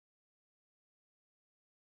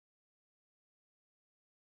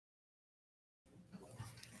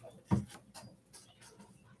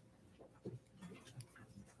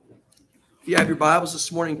If you have your Bibles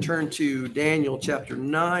this morning, turn to Daniel chapter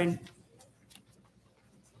 9.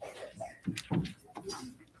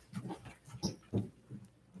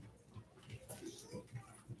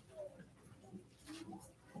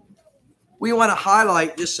 We want to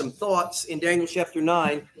highlight just some thoughts in Daniel chapter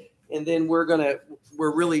 9, and then we're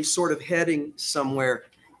really sort of heading somewhere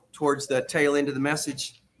towards the tail end of the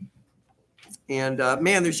message. And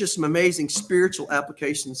man, there's just some amazing spiritual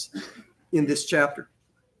applications in this chapter.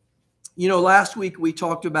 You know, last week we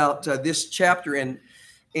talked about this chapter, and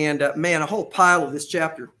man, a whole pile of this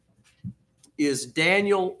chapter is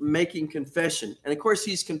Daniel making confession. And of course,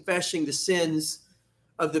 he's confessing the sins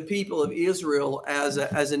of the people of Israel as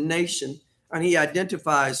a nation, and he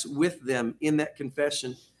identifies with them in that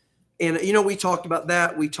confession. And, you know, we talked about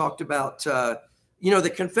that. We talked about,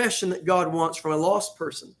 the confession that God wants from a lost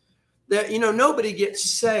person. That, you know, nobody gets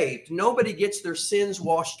saved. Nobody gets their sins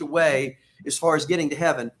washed away as far as getting to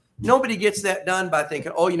heaven. Nobody gets that done by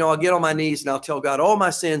thinking, oh, you know, I'll get on my knees and I'll tell God all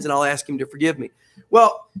my sins and I'll ask him to forgive me.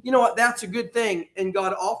 Well, you know what? That's a good thing. And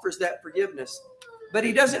God offers that forgiveness. But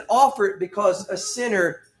he doesn't offer it because a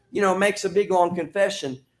sinner, you know, makes a big, long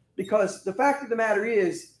confession. Because the fact of the matter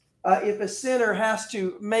is, if a sinner has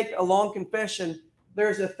to make a long confession,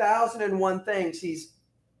 there's 1,001 things. He's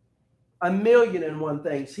 1,000,001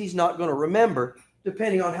 things he's not going to remember,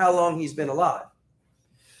 depending on how long he's been alive.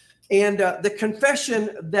 And the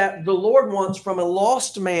confession that the Lord wants from a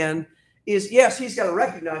lost man is, yes, he's got to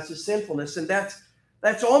recognize his sinfulness, and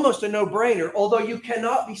that's almost a no-brainer, although you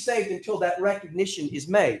cannot be saved until that recognition is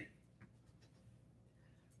made.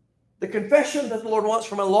 The confession that the Lord wants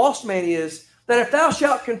from a lost man is that if thou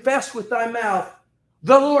shalt confess with thy mouth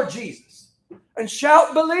the Lord Jesus, and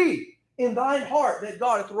shalt believe in thine heart that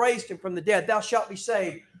God hath raised him from the dead, thou shalt be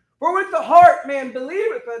saved. For with the heart man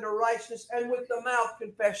believeth unto righteousness, and with the mouth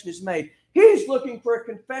confession is made. He's looking for a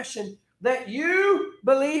confession that you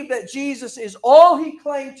believe that Jesus is all he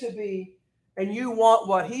claimed to be, and you want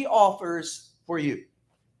what he offers for you.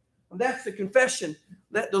 And that's the confession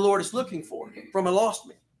that the Lord is looking for from a lost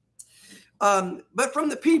man. But from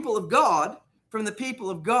the people of God,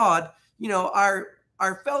 you know,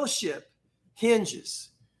 our fellowship hinges,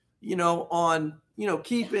 you know, on, you know,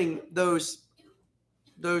 keeping those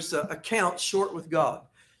accounts short with God.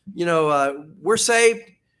 You know, we're saved,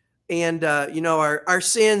 and you know, our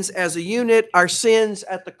sins as a unit, our sins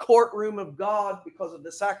at the courtroom of God because of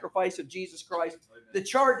the sacrifice of Jesus Christ, the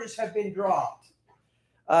charges have been dropped.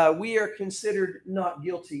 We are considered not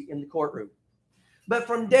guilty in the courtroom. But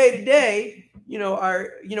from day to day, you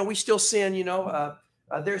know, we still sin. You know,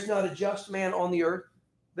 there's not a just man on the earth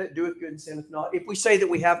that doeth good and sinneth not. If we say that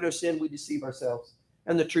we have no sin, we deceive ourselves,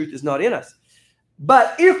 and the truth is not in us.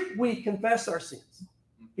 But if we confess our sins,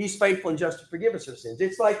 he's faithful and just to forgive us our sins.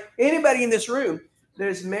 It's like anybody in this room that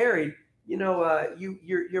is married. You know,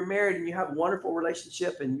 you're married and you have a wonderful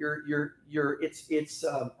relationship, and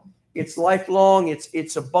it's lifelong.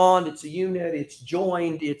 It's a bond. It's a unit. It's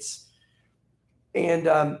joined. You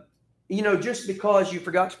know, just because you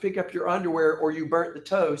forgot to pick up your underwear or you burnt the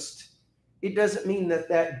toast, it doesn't mean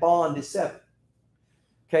that bond is severed.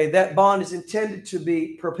 Okay, that bond is intended to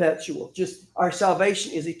be perpetual. Just our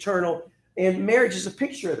salvation is eternal, and marriage is a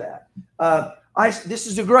picture of that. This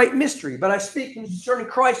is a great mystery, but I speak concerning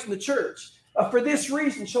Christ and the church. For this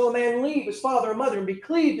reason shall a man leave his father and mother and be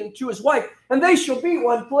cleaved unto his wife, and they shall be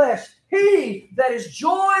one flesh. He that is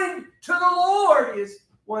joined to the Lord is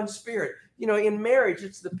one spirit. You know, in marriage,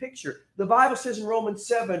 it's the picture. The Bible says in Romans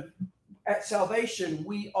 7, at salvation,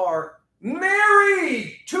 we are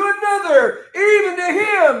married to another, even to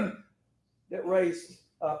him that raised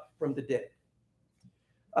up from the dead.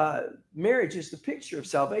 Marriage is the picture of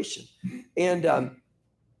salvation. And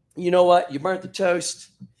you know what? You burnt the toast.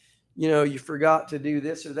 You know, you forgot to do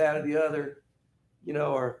this or that or the other. You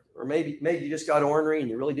know, or maybe you just got ornery and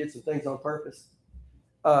you really did some things on purpose.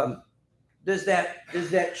 Does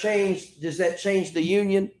that change the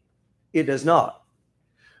union? It does not.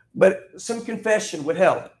 But some confession would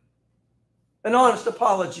help. An honest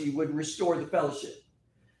apology would restore the fellowship.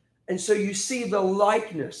 And so you see the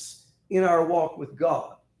likeness in our walk with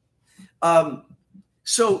God.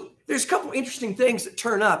 So there's a couple interesting things that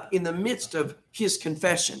turn up in the midst of his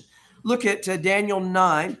confession. Look at Daniel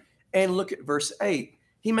 9 and look at verse 8.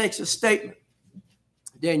 He makes a statement.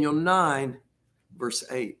 Daniel 9, verse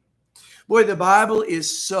 8. Boy, the Bible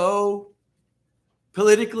is so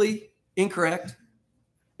politically incorrect.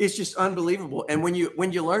 It's just unbelievable. And when you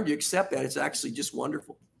learn to accept that, it's actually just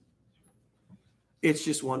wonderful. It's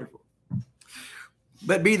just wonderful.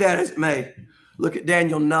 But be that as it may, look at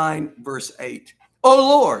Daniel 9, verse 8. O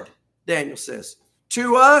Lord, Daniel says,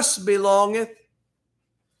 to us belongeth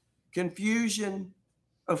confusion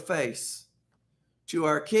of face to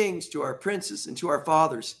our kings, to our princes, and to our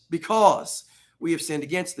fathers, because we have sinned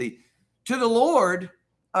against thee. To the Lord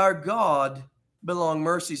our God belong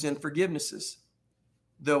mercies and forgivenesses,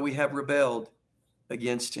 though we have rebelled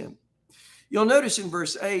against him. You'll notice in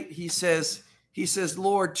verse 8, he says,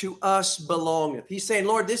 Lord, to us belongeth. He's saying,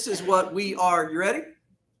 Lord, this is what we are. You ready?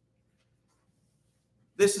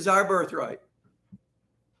 This is our birthright.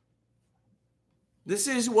 This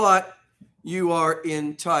is what you are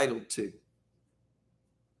entitled to.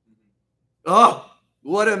 Oh,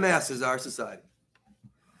 what a mess is our society.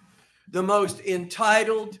 The most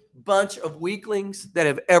entitled bunch of weaklings that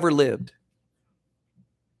have ever lived.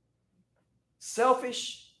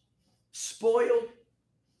 Selfish, spoiled,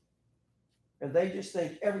 and they just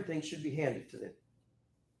think everything should be handed to them.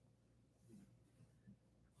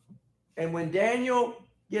 And when Daniel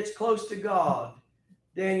gets close to God,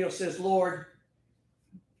 Daniel says, Lord,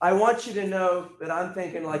 I want you to know that I'm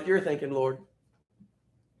thinking like you're thinking, Lord.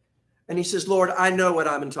 And he says, Lord, I know what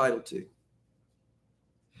I'm entitled to.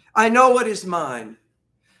 I know what is mine.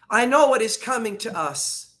 I know what is coming to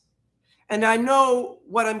us. And I know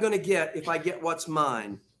what I'm going to get if I get what's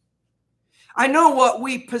mine. I know what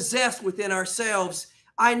we possess within ourselves.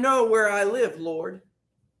 I know where I live, Lord.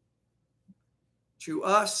 To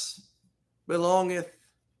us belongeth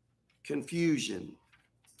confusion.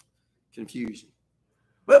 Confusion.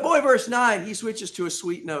 But boy, verse 9, he switches to a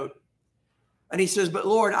sweet note. And he says, but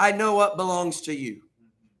Lord, I know what belongs to you.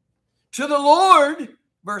 To the Lord,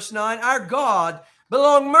 verse 9, our God,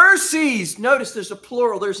 belong mercies. Notice there's a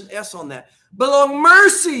plural. There's an S on that. Belong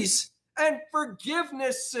mercies and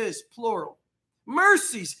forgivenesses, plural.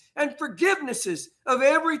 Mercies and forgivenesses of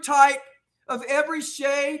every type, of every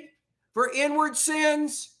shade, for inward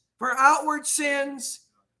sins, for outward sins,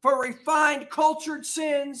 for refined, cultured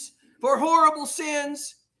sins, for horrible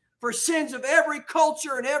sins, for sins of every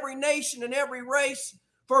culture and every nation and every race,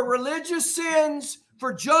 for religious sins,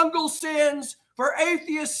 for jungle sins, for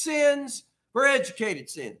atheist sins, for educated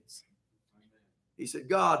sins. He said,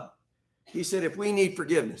 God, he said, if we need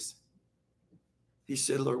forgiveness, he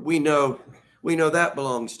said, Lord, we know that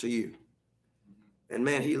belongs to you. And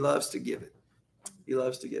man, he loves to give it. He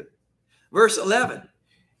loves to give it. Verse 11,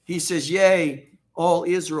 he says, yea, all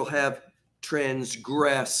Israel have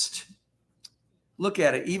transgressed. Look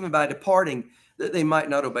at it, even by departing, that they might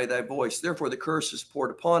not obey thy voice. Therefore, the curse is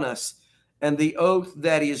poured upon us, and the oath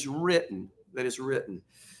that is written,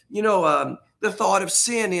 You know, the thought of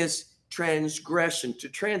sin is transgression. To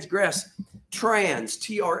transgress, trans,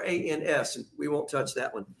 T-R-A-N-S, and we won't touch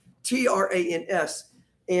that one. T-R-A-N-S,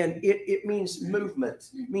 and it means movement.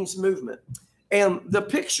 It means movement. And the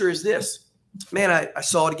picture is this. Man, I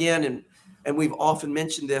saw it again, and we've often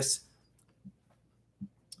mentioned this.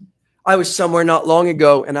 I was somewhere not long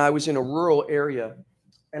ago, and I was in a rural area,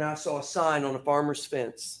 and I saw a sign on a farmer's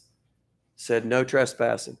fence. Said, no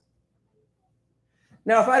trespassing.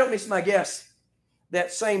 Now, if I don't miss my guess,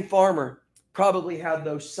 that same farmer probably had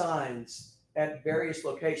those signs at various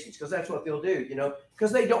locations, because that's what they'll do, you know,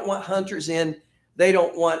 because they don't want hunters in. They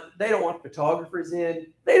don't want photographers in.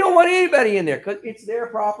 They don't want anybody in there because it's their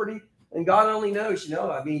property, and God only knows, you know,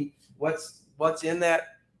 I mean, what's in that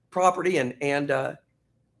property, and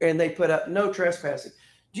they put up no trespassing.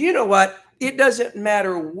 Do you know what? It doesn't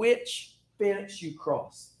matter which fence you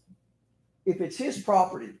cross. If it's his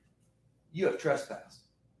property, you have trespassed.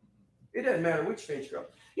 It doesn't matter which fence you cross.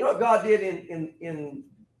 You know what God did in the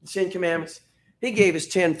 10 Commandments? He gave us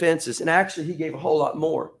 10 fences, and actually he gave a whole lot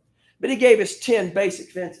more. But he gave us 10 basic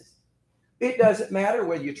fences. It doesn't matter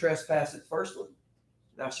whether you trespass at the first one,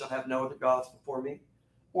 thou shalt have no other gods before me,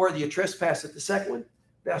 or you trespass at the second one,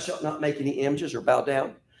 thou shalt not make any images or bow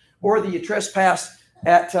down, or you trespass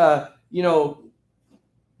at, thou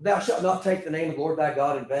shalt not take the name of the Lord thy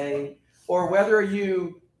God in vain, or whether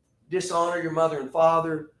you dishonor your mother and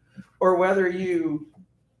father, or whether you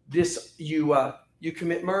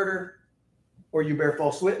commit murder, or you bear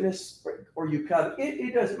false witness, or you covet.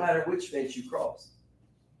 It doesn't matter which fence you cross.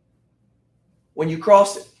 When you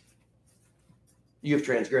cross it, you have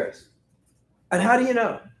transgressed. And how do you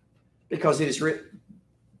know? Because it is written.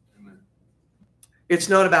 Amen. It's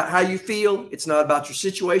not about how you feel. It's not about your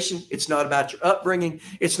situation. It's not about your upbringing.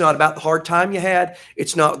 It's not about the hard time you had.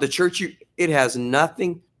 It's not the church it has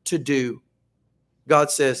nothing to do. God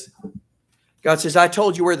says, I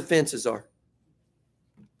told you where the fences are.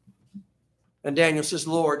 And Daniel says,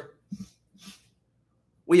 Lord,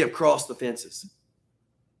 we have crossed the fences.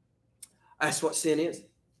 That's what sin is.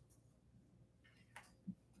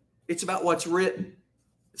 It's about what's written.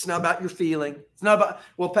 It's not about your feeling. It's not about,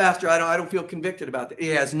 well, Pastor, I don't feel convicted about that.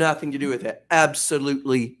 It has nothing to do with that.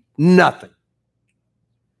 Absolutely Nothing.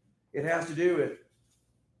 It has to do with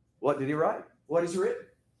what did he write? What is written?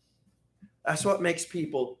 That's what makes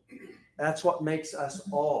people, that's what makes us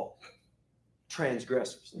all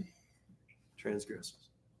transgressors. Transgressors.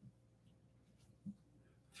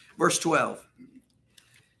 Verse 12.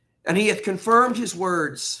 And he hath confirmed his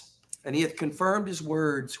words,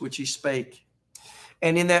 which he spake.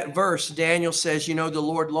 And in that verse, Daniel says, you know, the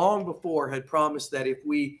Lord long before had promised that if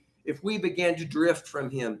we began to drift from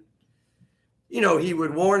him, you know, he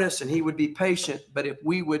would warn us and he would be patient. But if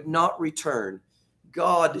we would not return,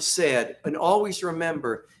 God said, and always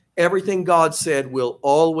remember, everything God said will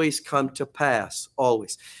always come to pass.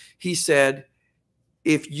 Always. He said,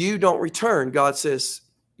 if you don't return, God says,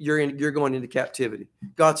 you're going into captivity.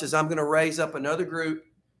 God says, I'm going to raise up another group,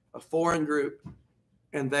 a foreign group,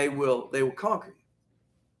 and they will conquer you.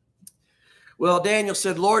 Well, Daniel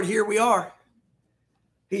said, Lord, here we are.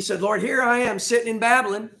 He said, Lord, here I am sitting in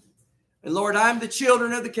Babylon. And Lord, I'm the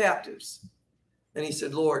children of the captives. And he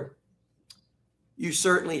said, Lord, you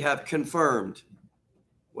certainly have confirmed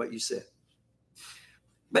what you said.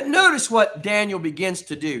 But notice what Daniel begins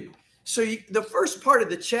to do. So the first part of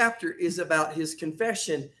the chapter is about his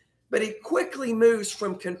confession, but he quickly moves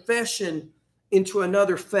from confession into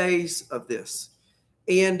another phase of this.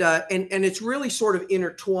 And it's really sort of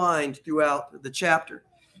intertwined throughout the chapter.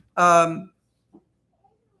 But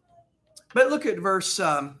look at verse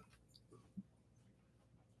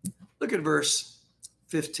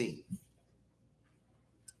 15.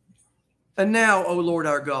 And now, O Lord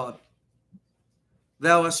our God,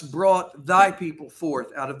 thou hast brought thy people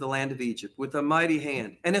forth out of the land of Egypt with a mighty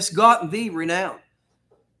hand, and hast gotten thee renown,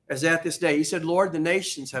 as at this day. He said, Lord, the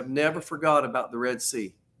nations have never forgot about the Red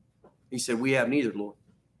Sea. He said, we have neither, Lord.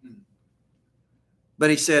 But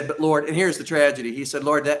he said, but Lord, and here's the tragedy. He said,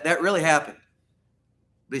 Lord, that really happened.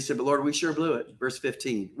 But he said, but Lord, we sure blew it. Verse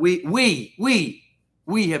 15. We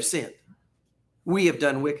have sinned. We have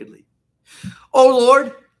done wickedly. O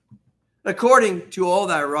Lord, according to all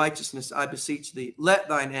thy righteousness, I beseech thee, let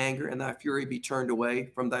thine anger and thy fury be turned away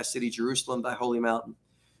from thy city, Jerusalem, thy holy mountain.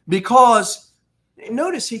 Because,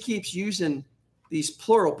 notice he keeps using these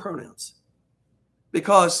plural pronouns.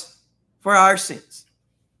 Because for our sins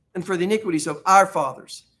and for the iniquities of our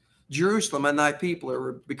fathers, Jerusalem and thy people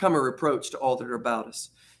are become a reproach to all that are about us.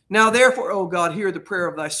 Now therefore, O God, hear the prayer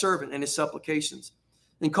of thy servant and his supplications,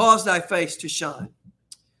 and cause thy face to shine.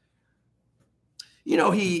 You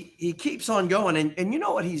know, he keeps on going, and you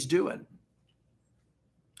know what he's doing.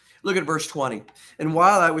 Look at verse 20. And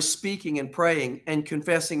while I was speaking and praying and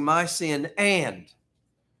confessing my sin and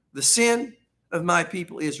the sin of my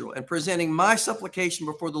people Israel, and presenting my supplication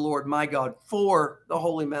before the Lord my God for the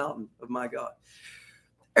holy mountain of my God.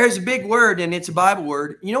 There's a big word, and it's a Bible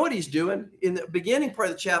word. You know what he's doing? In the beginning part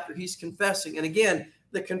of the chapter, he's confessing. And again,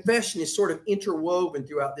 the confession is sort of interwoven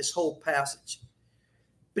throughout this whole passage.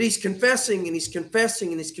 But he's confessing and he's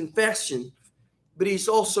confessing and he's confession, but he's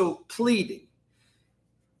also pleading.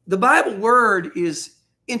 The Bible word is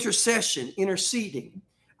intercession, interceding.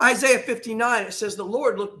 Isaiah 59, it says, the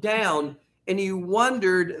Lord looked down and he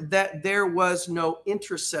wondered that there was no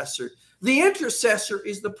intercessor. The intercessor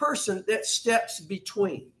is the person that steps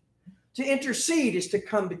between. To intercede is to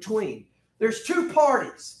come between. There's two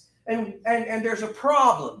parties, and there's a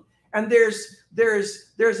problem, and there's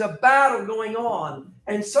a battle going on,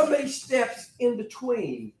 and somebody steps in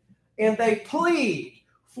between, and they plead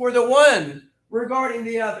for the one regarding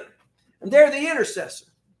the other. And they're the intercessor.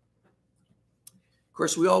 Of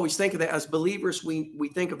course, we always think of that as believers. We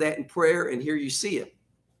think of that in prayer, and here you see it.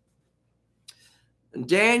 And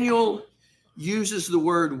Daniel uses the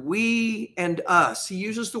word we and us. He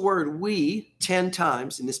uses the word we 10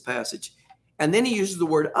 times in this passage, and then he uses the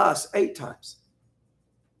word us 8 times.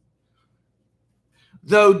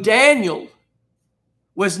 Though Daniel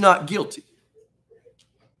was not guilty,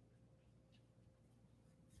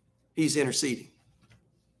 he's interceding.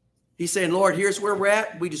 He's saying, Lord, here's where we're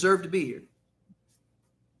at. We deserve to be here.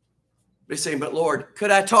 But he's saying, but Lord,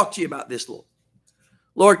 could I talk to you about this, Lord?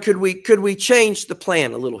 Lord, could we change the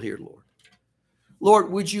plan a little here, Lord?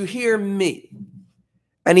 Lord, would you hear me?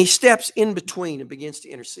 And he steps in between and begins to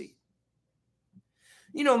intercede.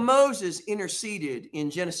 You know, Moses interceded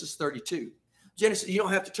in Genesis 32. Genesis, you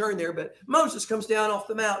don't have to turn there, but Moses comes down off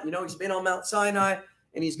the mountain. You know, he's been on Mount Sinai,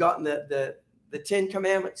 and he's gotten the 10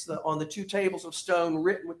 commandments on the 2 tables of stone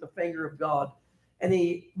written with the finger of God.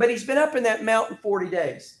 But he's been up in that mountain 40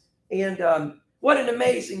 days. And what an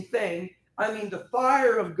amazing thing. I mean, the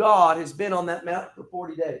fire of God has been on that mountain for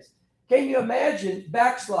 40 days. Can you imagine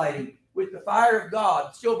backsliding with the fire of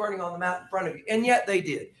God still burning on the mountain in front of you? And yet they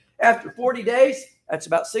did. After 40 days, That's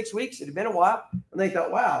about 6 weeks. It had been a while. And they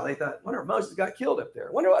thought, wow, wonder if Moses got killed up there.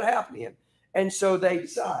 Wonder what happened to him. And so they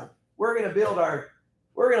decide, we're going to build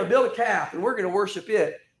a calf and we're going to worship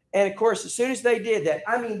it. And of course, as soon as they did that,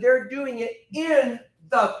 I mean, they're doing it in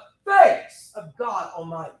the face of God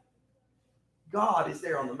Almighty. God is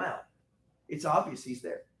there on the mount. It's obvious he's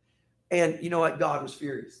there. And you know what? God was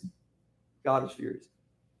furious. God was furious.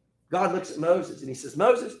 God looks at Moses and he says,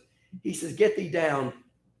 Moses, he says, get thee down.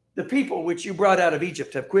 The people which you brought out of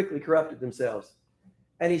Egypt have quickly corrupted themselves.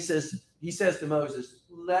 And he says to Moses,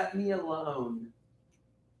 let me alone.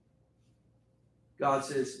 God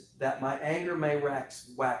says that my anger may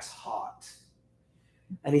wax hot.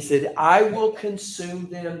 And he said, I will consume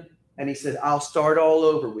them. And he said, I'll start all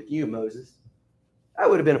over with you, Moses. That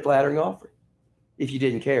would have been a flattering offering if you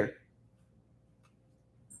didn't care.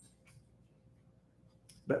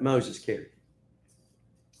 But Moses cared.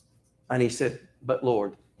 And he said, but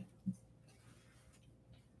Lord.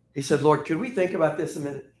 He said, Lord, could we think about this a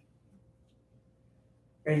minute?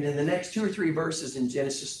 And in the next 2 or 3 verses in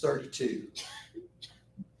Genesis 32,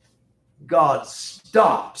 God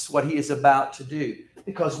stops what he is about to do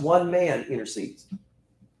because one man intercedes.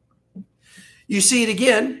 You see it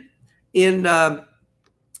again in,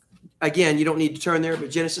 again, you don't need to turn there,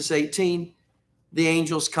 but Genesis 18, the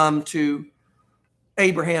angels come to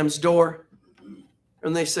Abraham's door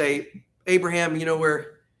and they say, Abraham, you know,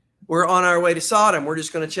 we're on our way to Sodom. We're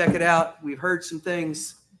just going to check it out. We've heard some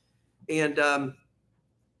things. And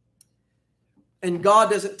God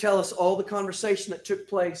doesn't tell us all the conversation that took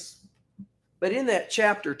place. But in that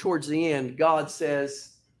chapter towards the end, God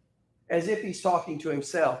says, as if he's talking to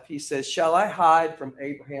himself, he says, shall I hide from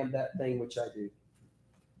Abraham that thing which I do?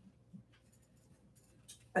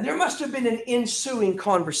 And there must have been an ensuing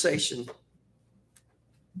conversation.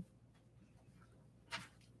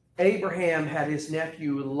 Abraham had his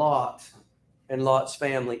nephew Lot and Lot's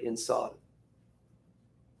family in Sodom.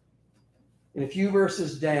 In a few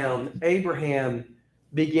verses down, Abraham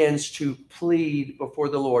begins to plead before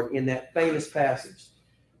the Lord in that famous passage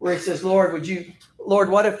where he says, Lord,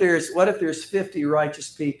 what if there's 50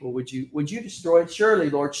 righteous people? Would you destroy it? Surely,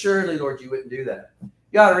 Lord, you wouldn't do that. You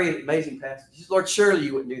got to read an amazing passage. He says, Lord, surely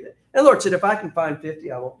you wouldn't do that. And the Lord said, if I can find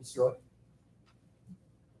 50, I won't destroy it.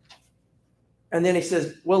 And then he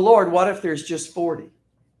says, well, Lord, what if there's just 40?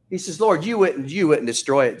 He says, Lord, you wouldn't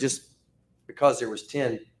destroy it just because there was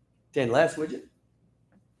 10 less, would you?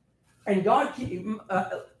 And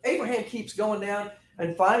Abraham keeps going down,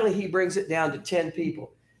 and finally he brings it down to 10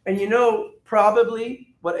 people. And you know,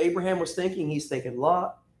 probably what Abraham was thinking, he's thinking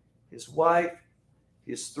Lot, his wife,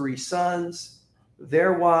 his 3 sons,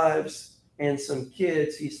 their wives, and some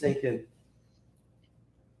kids. He's thinking,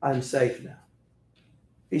 I'm safe now.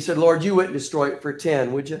 He said, Lord, you wouldn't destroy it for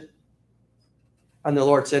 10, would you? And the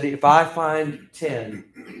Lord said, if I find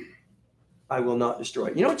 10, I will not destroy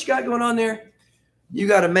it. You know what you got going on there? You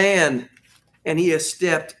got a man, and he has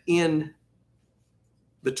stepped in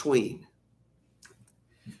between.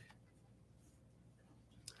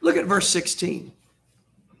 Look at verse 16.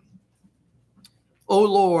 O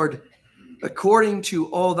Lord, according to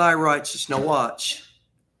all thy righteousness. Now watch.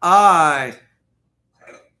 I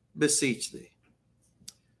beseech thee.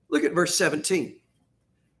 Look at verse 17.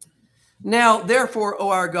 Now, therefore, O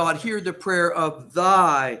our God, hear the prayer of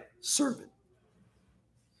thy servant.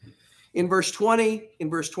 In verse 20, in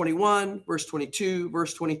verse 21, verse 22,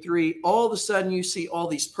 verse 23, all of a sudden you see all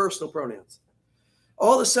these personal pronouns.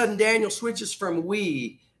 All of a sudden Daniel switches from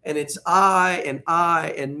we, and it's I,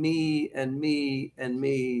 and me, and me, and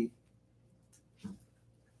me.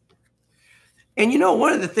 And you know,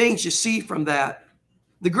 one of the things you see from that,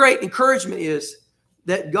 the great encouragement is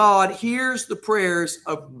that God hears the prayers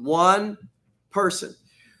of one person.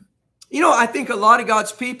 You know, I think a lot of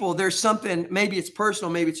God's people, there's something, maybe it's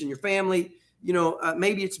personal, maybe it's in your family, you know,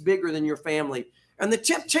 maybe it's bigger than your family. And the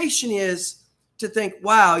temptation is to think,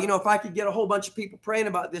 wow, you know, if I could get a whole bunch of people praying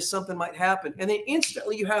about this, something might happen. And then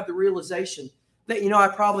instantly you have the realization that, you know,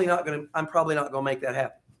 I'm probably not going to make that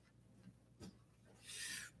happen.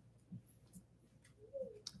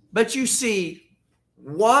 But you see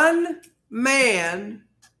one man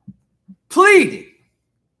pleading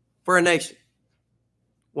for a nation.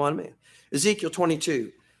 One man. Ezekiel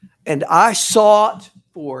 22. And I sought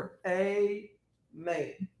for a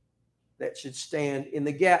man that should stand in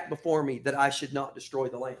the gap before me, that I should not destroy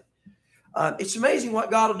the land. It's amazing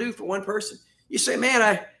what God will do for one person. You say,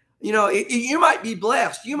 man, you might be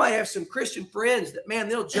blessed. You might have some Christian friends that, man,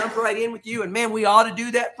 they'll jump right in with you. And man, we ought to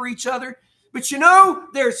do that for each other. But you know,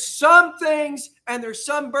 there's some things and there's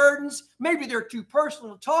some burdens. Maybe they're too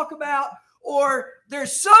personal to talk about, or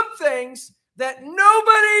there's some things that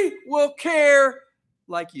nobody will care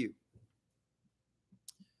like you.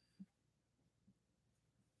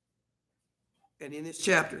 And in this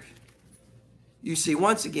chapter, you see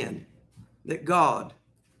once again that God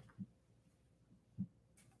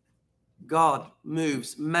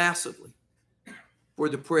moves massively for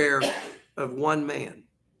the prayer of one man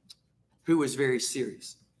who was very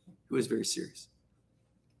serious. Look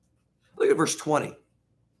at verse 20.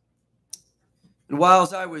 And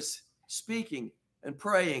whilst I was speaking and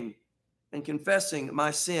praying and confessing my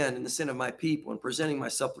sin and the sin of my people and presenting my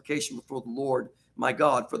supplication before the Lord my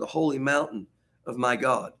God for the holy mountain of my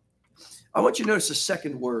God. I want you to notice the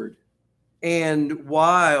second word. And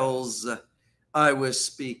whilst I was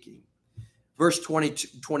speaking. Verse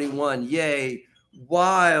 21, yea,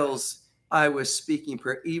 whilst I was speaking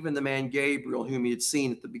prayer, even the man Gabriel, whom he had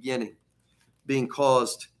seen at the beginning, being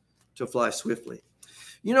caused to fly swiftly.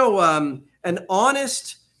 You know, an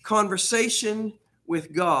honest conversation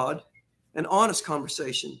with God, an honest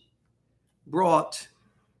conversation brought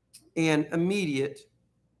an immediate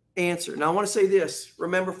answer. Now, I want to say this.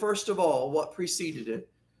 Remember, first of all, what preceded it.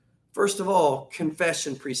 First of all,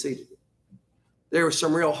 confession preceded it. There was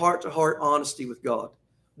some real heart-to-heart honesty with God,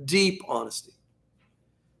 deep honesty.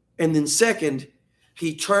 And then second,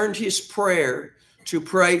 he turned his prayer to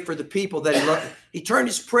pray for the people that he loved. He turned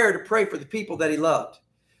his prayer to pray for the people that he loved.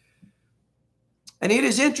 And it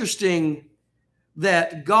is interesting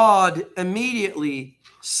that God immediately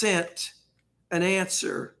sent an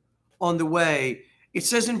answer on the way. It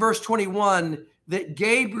says in verse 21 that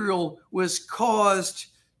Gabriel was caused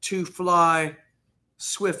to fly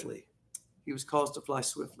swiftly. He was caused to fly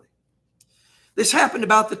swiftly. This happened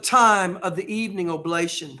about the time of the evening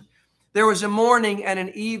oblation. There was a morning and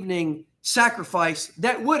an evening sacrifice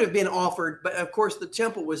that would have been offered, but of course the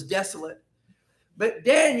temple was desolate. But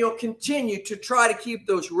Daniel continued to try to keep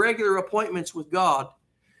those regular appointments with God.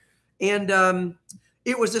 And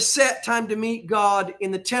it was a set time to meet God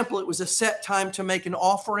in the temple. It was a set time to make an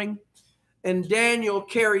offering. And Daniel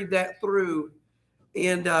carried that through.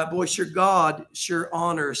 And boy, sure, God sure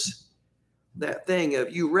honors that thing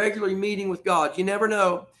of you regularly meeting with God. You never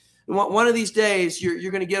know. One of these days,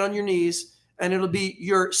 you're going to get on your knees and it'll be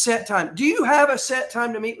your set time. Do you have a set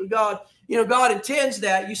time to meet with God? You know, God intends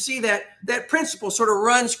that. You see that principle sort of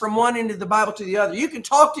runs from one end of the Bible to the other. You can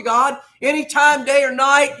talk to God anytime, day or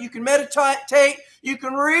night. You can meditate. You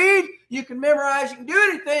can read. You can memorize. You can do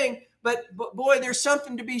anything. But boy, there's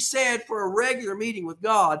something to be said for a regular meeting with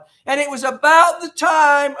God. And it was about the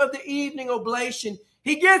time of the evening oblation.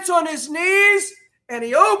 He gets on his knees and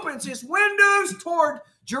he opens his windows toward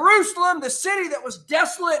Jerusalem, the city that was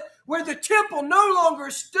desolate, where the temple no longer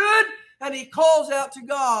stood, and he calls out to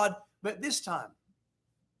God. But this time,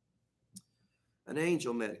 an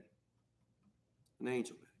angel met him. An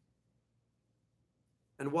angel met him.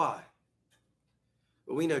 And why?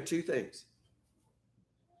 Well, we know two things.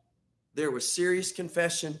 There was serious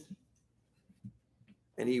confession,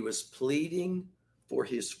 and he was pleading for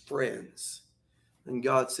his friends. And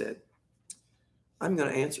God said, I'm going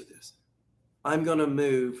to answer this. I'm going to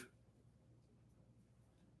move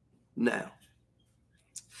now.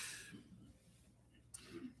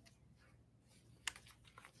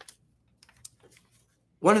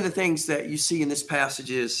 One of the things that you see in this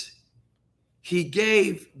passage is he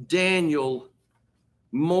gave Daniel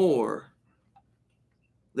more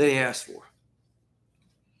than he asked for.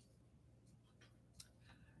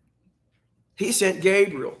 He sent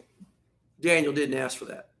Gabriel. Daniel didn't ask for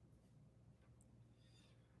that.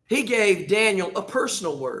 He gave Daniel a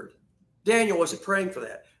personal word. Daniel wasn't praying for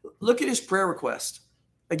that. Look at his prayer request.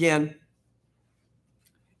 Again,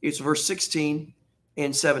 it's verse 16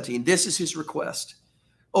 and 17. This is his request.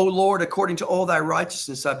 O Lord, according to all thy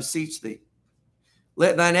righteousness, I beseech thee.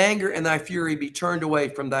 Let thine anger and thy fury be turned away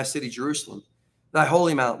from thy city, Jerusalem, thy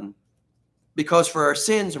holy mountain. Because for our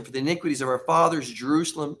sins and for the iniquities of our fathers,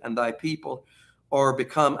 Jerusalem and thy people are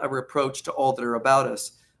become a reproach to all that are about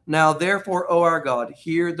us. Now, therefore, O our God,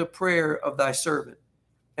 hear the prayer of thy servant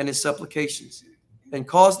and his supplications, and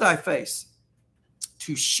cause thy face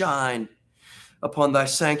to shine upon thy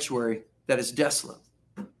sanctuary that is desolate.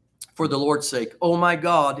 For the Lord's sake, O my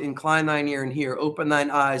God, incline thine ear and hear, open thine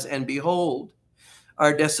eyes and behold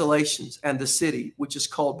our desolations and the city which is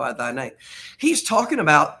called by thy name. He's talking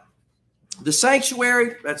about the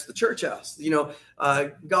sanctuary. That's the church house. You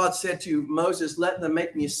know, God said to Moses, let them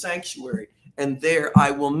make me a sanctuary, and there I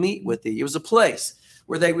will meet with thee. It was a place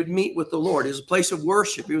where they would meet with the Lord. It was a place of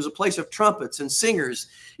worship. It was a place of trumpets and singers.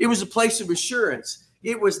 It was a place of assurance.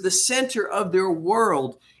 It was the center of their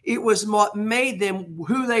world. It was what made them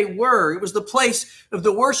who they were. It was the place of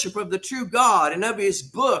the worship of the true God and of his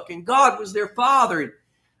book. And God was their father. A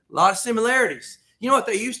lot of similarities. You know what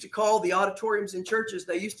they used to call the auditoriums in churches?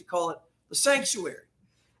 They used to call it the sanctuary.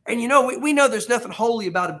 And we know there's nothing holy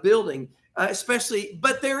about a building,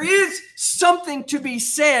 but there is something to be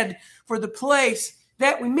said for the place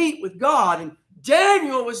that we meet with God. And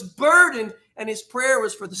Daniel was burdened, and his prayer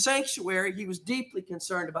was for the sanctuary. He was deeply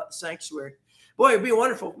concerned about the sanctuary. Boy, it'd be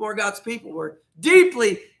wonderful if more God's people were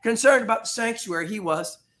deeply concerned about the sanctuary. He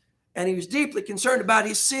was. And he was deeply concerned about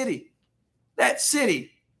his city. That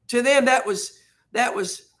city, to them,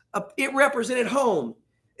 it represented home.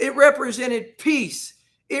 It represented peace.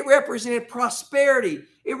 It represented prosperity.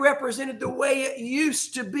 It represented the way it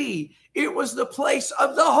used to be. It was the place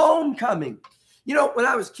of the homecoming. When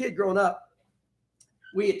I was a kid growing up,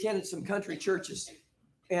 we attended some country churches.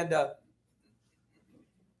 And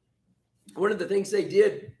one of the things they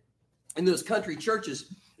did in those country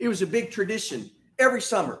churches, it was a big tradition. Every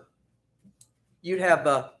summer, you'd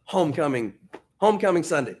have homecoming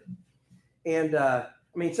Sunday. And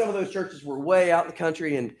some of those churches were way out in the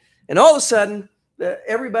country. And all of a sudden,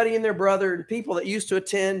 everybody and their brother and people that used to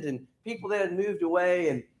attend and people that had moved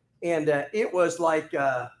away. And it was like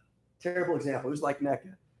a terrible example. It was like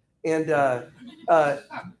Mecca. And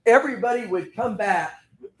everybody would come back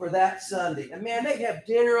for that Sunday. And man, they'd have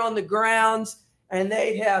dinner on the grounds, and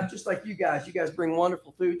they'd have, just like you guys bring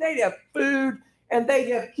wonderful food. They'd have food, and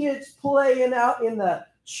they'd have kids playing out in the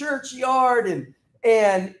churchyard,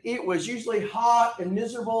 and it was usually hot and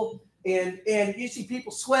miserable. And you see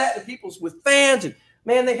people sweat, and people's with fans, and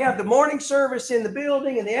man, they'd have the morning service in the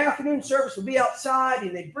building, and the afternoon service would be outside,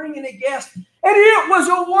 and they'd bring in a guest. And it was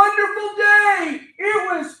a wonderful day.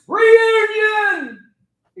 It was reunion.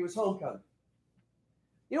 It was homecoming.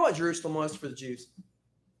 You know what Jerusalem was for the Jews?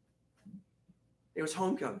 It was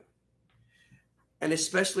homecoming. And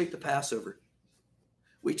especially at the Passover.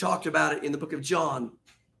 We talked about it in the book of John.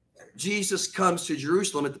 Jesus comes to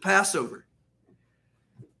Jerusalem at the Passover.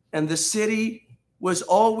 And the city was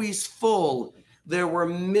always full. There were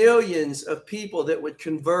millions of people that would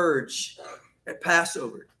converge at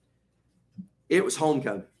Passover. It was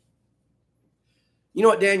homecoming. You know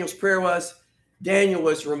what Daniel's prayer was? Daniel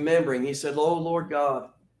was remembering. He said, "Oh, Lord God,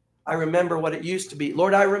 I remember what it used to be.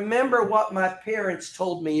 Lord, I remember what my parents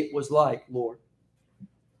told me it was like, Lord.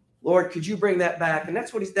 Lord, could you bring that back?" And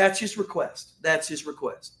that's his request. That's his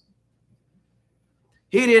request.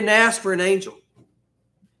 He didn't ask for an angel.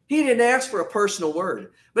 He didn't ask for a personal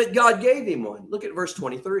word, but God gave him one. Look at verse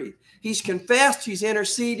 23. He's confessed, he's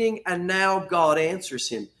interceding, and now God answers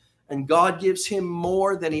him. And God gives him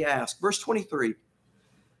more than he asked. Verse 23.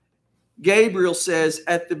 Gabriel says,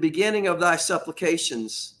 "At the beginning of thy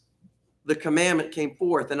supplications, the commandment came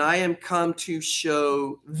forth, and I am come to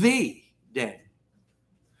show thee, Daniel.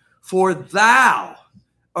 For thou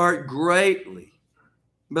art greatly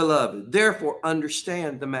beloved. Therefore,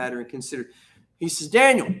 understand the matter and consider." He says,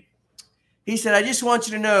 Daniel, he said, "I just want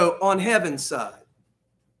you to know on heaven's side,"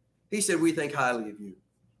 he said, "we think highly of you."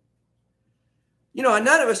 None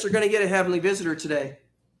of us are going to get a heavenly visitor today.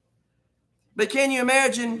 But can you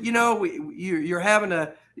imagine, you're having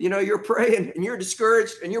you're praying and you're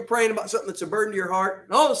discouraged and you're praying about something that's a burden to your heart.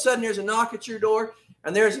 And all of a sudden there's a knock at your door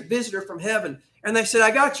and there's a visitor from heaven. And they said,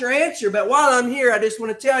 "I got your answer, but while I'm here, I just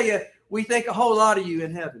want to tell you, we think a whole lot of you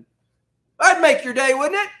in heaven." That'd make your day,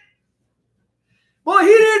 wouldn't it? Well,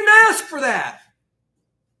 he didn't ask for that.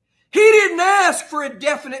 He didn't ask for a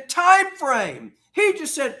definite time frame. He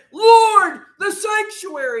just said, "Lord, the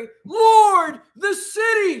sanctuary, Lord, the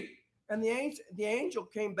city." And the angel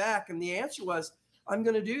came back, and the answer was, "I'm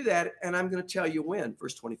going to do that, and I'm going to tell you when."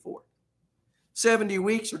 Verse 24. 70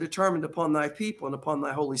 weeks are determined upon thy people and upon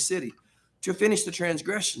thy holy city to finish the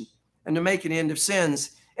transgression and to make an end of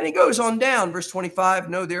sins. And he goes on down, verse 25,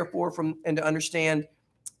 "Know therefore and to understand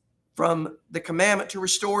from the commandment to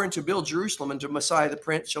restore and to build Jerusalem unto Messiah the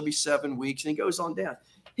Prince shall be 7 weeks." And he goes on down.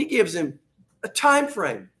 He gives him a time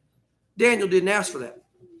frame. Daniel didn't ask for that.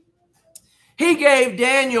 He gave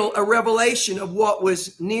Daniel a revelation of what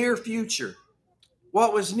was near future.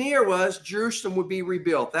 What was near was Jerusalem would be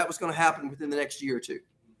rebuilt. That was going to happen within the next year or two.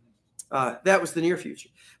 That was the near future.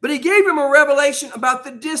 But he gave him a revelation about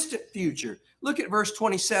the distant future. Look at verse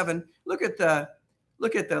 27. Look at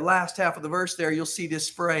the last half of the verse there. You'll see this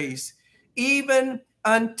phrase, "even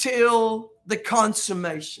until the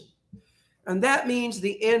consummation." And that means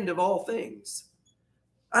the end of all things.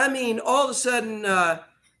 All of a sudden,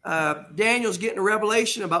 Daniel's getting a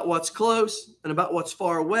revelation about what's close and about what's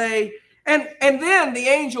far away. And then the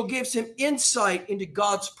angel gives him insight into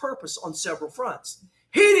God's purpose on several fronts.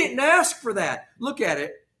 He didn't ask for that. Look at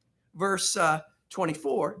it. Verse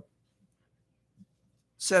 24.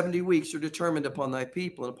 70 weeks are determined upon thy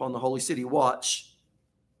people and upon the holy city. Watch.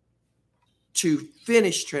 to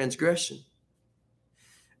finish transgression,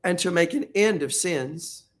 and to make an end of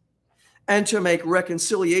sins, and to make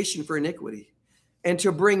reconciliation for iniquity, and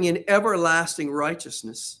to bring in everlasting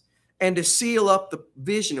righteousness, and to seal up the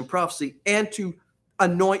vision and prophecy, and to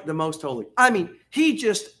anoint the most holy. I mean, he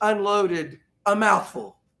just unloaded a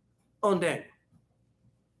mouthful on Daniel.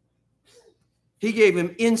 He gave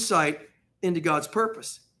him insight into God's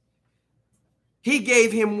purpose. He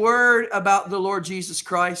gave him word about the Lord Jesus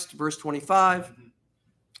Christ, verse 25.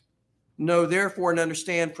 Know therefore and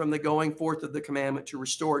understand from the going forth of the commandment to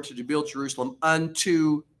restore, to build Jerusalem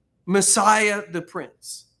unto Messiah the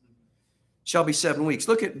Prince shall be 7 weeks.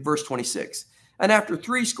 Look at verse 26. And after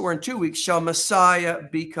 62 weeks shall Messiah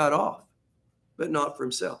be cut off, but not for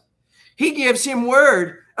himself. He gives him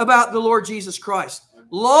word about the Lord Jesus Christ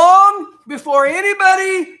long before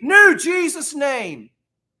anybody knew Jesus' name.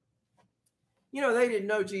 You know, they didn't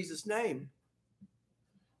know Jesus' name.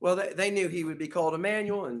 Well, they knew he would be called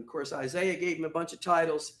Emmanuel, and of course Isaiah gave him a bunch of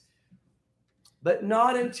titles. But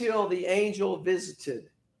not until the angel visited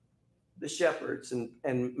the shepherds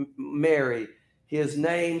and Mary, his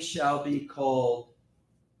name shall be called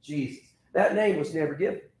Jesus. That name was never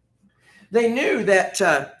given. They knew that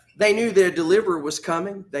their deliverer was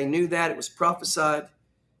coming. They knew that it was prophesied.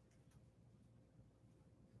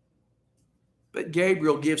 But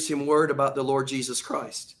Gabriel gives him word about the Lord Jesus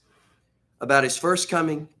Christ, about his first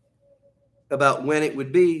coming, about when it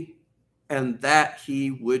would be, and that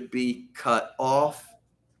he would be cut off,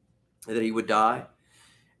 that he would die,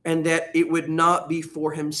 and that it would not be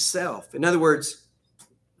for himself. In other words,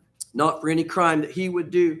 not for any crime that he would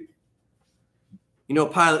do. You know,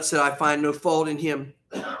 Pilate said, I find no fault in him.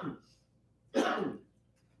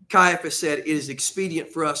 Caiaphas said, it is expedient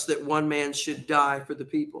for us that one man should die for the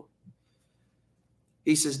people.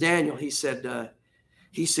 He says, Daniel, he said,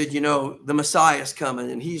 you know, the Messiah is coming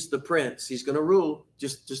and he's the prince. He's going to rule,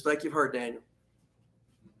 just like you've heard, Daniel.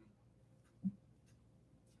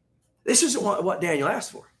 This isn't what Daniel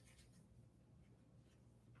asked for.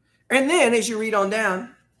 And then as you read on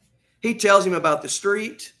down, he tells him about the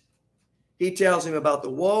street. He tells him about the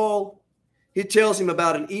wall. He tells him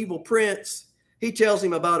about an evil prince. He tells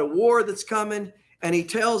him about a war that's coming. And he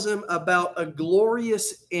tells him about a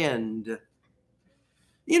glorious end.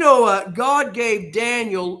 You know, God gave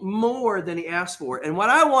Daniel more than he asked for. And what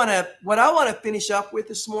I want to finish up with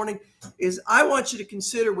this morning is I want you to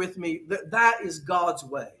consider with me that that is God's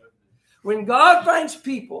way. When God finds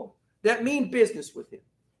people that mean business with him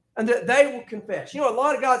and that they will confess. You know, a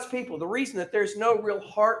lot of God's people, the reason that there's no real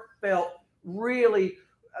heartfelt, really,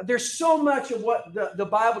 there's so much of what the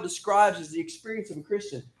Bible describes as the experience of a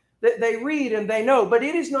Christian that they read and they know, but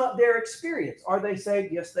it is not their experience. Are they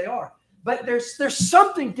saved? Yes, they are. But there's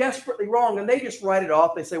something desperately wrong, and they just write it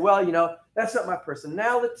off. They say, well, you know, that's not my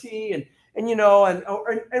personality, and you know, and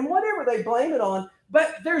whatever they blame it on.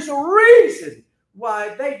 But there's a reason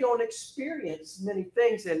why they don't experience many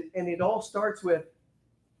things, and it all starts with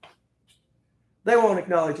they won't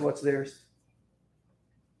acknowledge what's theirs.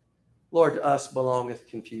 Lord, to us belongeth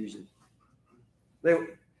confusion.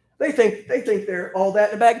 They think they're all that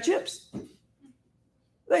in a bag of chips.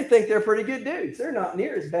 They think they're pretty good dudes. They're not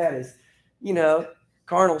near as bad as, you know,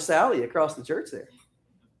 Carnal Sally across the church there.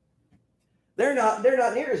 They're not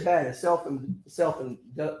near as bad as self-indulgent,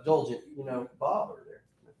 you know, Bob over there.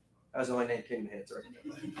 That was the only name came to head, sorry.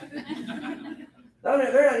 No,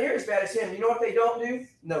 they're not near as bad as him. You know what they don't do?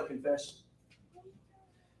 No confession.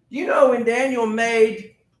 You know, when Daniel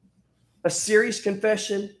made a serious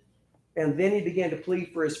confession and then he began to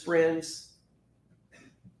plead for his friends,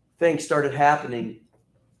 things started happening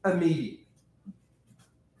immediately.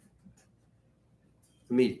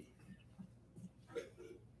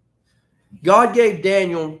 God gave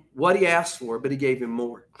Daniel what he asked for, but he gave him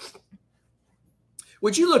more.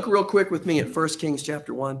 Would you look real quick with me at 1 Kings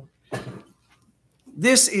chapter 1?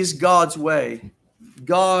 This is God's way.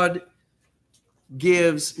 God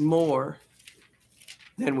gives more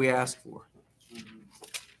than we ask for.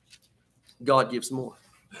 God gives more.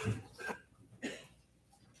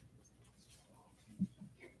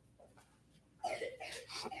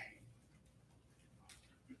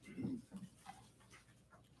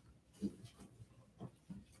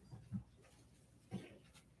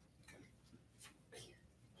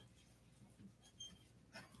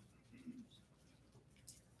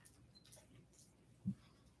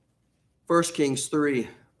 First Kings 3,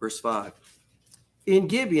 verse 5. In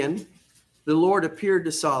Gibeon, the Lord appeared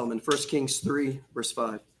to Solomon. 1 Kings 3, verse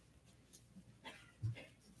 5.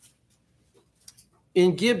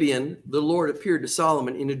 In Gibeon, the Lord appeared to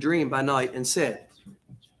Solomon in a dream by night and said,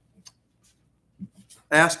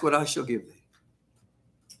 ask what I shall give thee.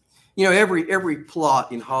 You know, every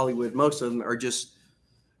plot in Hollywood, most of them are just,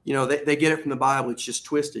 you know, they get it from the Bible. It's just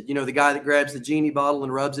twisted. You know, the guy that grabs the genie bottle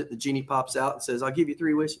and rubs it, the genie pops out and says, I'll give you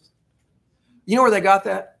 3 wishes. You know where they got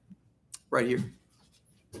that? Right here.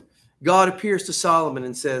 God appears to Solomon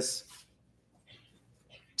and says,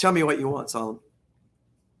 tell me what you want, Solomon.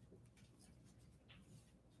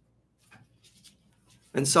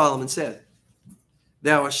 And Solomon said,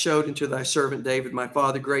 thou hast showed unto thy servant David, my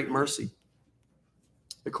father, great mercy,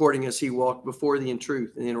 according as he walked before thee in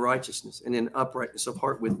truth and in righteousness and in uprightness of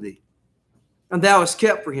heart with thee. And thou hast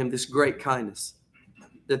kept for him this great kindness,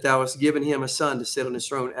 that thou hast given him a son to sit on his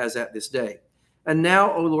throne as at this day. And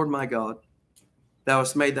now, O Lord my God, thou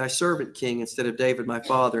hast made thy servant king instead of David my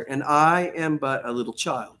father, and I am but a little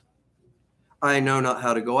child. I know not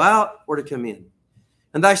how to go out or to come in.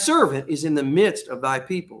 And thy servant is in the midst of thy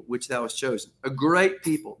people, which thou hast chosen, a great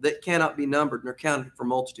people that cannot be numbered nor counted for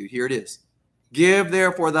multitude. Here it is. Give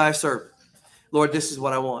therefore thy servant. Lord, this is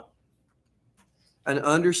what I want. An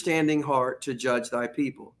understanding heart to judge thy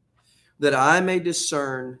people, that I may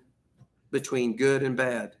discern between good and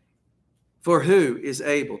bad. For who is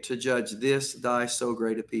able to judge this thy so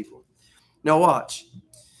great a people? Now watch.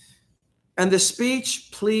 And the speech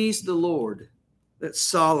pleased the Lord, that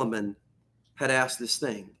Solomon had asked this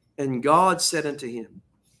thing. And God said unto him,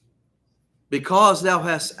 because thou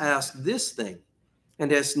hast asked this thing,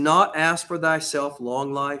 and hast not asked for thyself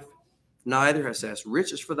long life, neither hast asked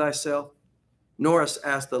riches for thyself, nor hast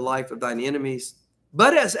asked the life of thine enemies,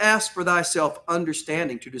 but hast asked for thyself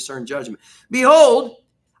understanding to discern judgment. Behold,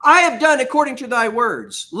 I have done according to thy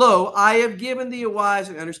words. Lo, I have given thee a wise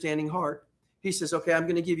and understanding heart. He says, okay, I'm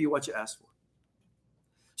going to give you what you asked for.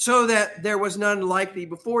 So that there was none like thee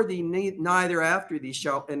before thee, neither after thee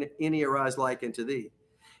shall any arise like unto thee.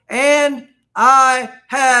 And I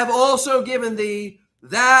have also given thee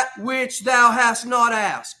that which thou hast not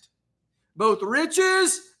asked, both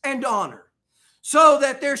riches and honor, so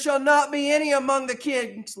that there shall not be any among the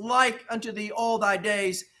kings like unto thee all thy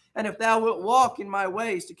days. And if thou wilt walk in my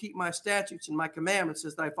ways to keep my statutes and my commandments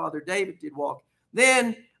as thy father David did walk,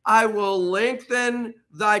 then I will lengthen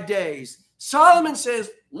thy days. Solomon says,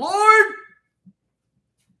 Lord,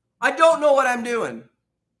 I don't know what I'm doing.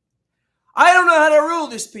 I don't know how to rule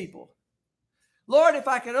this people. Lord, if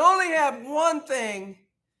I can only have one thing,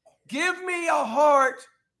 give me a heart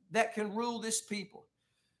that can rule this people.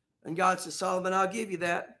 And God says, Solomon, I'll give you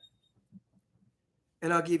that.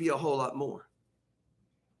 And I'll give you a whole lot more.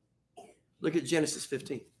 Look at Genesis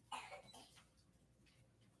 15.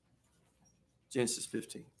 Genesis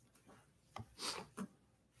 15.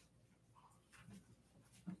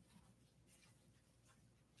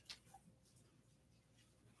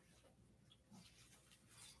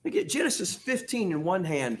 Get Genesis 15 in one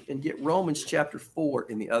hand and get Romans chapter 4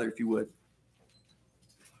 in the other, if you would.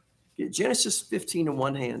 Get Genesis 15 in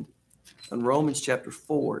one hand and Romans chapter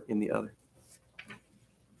 4 in the other.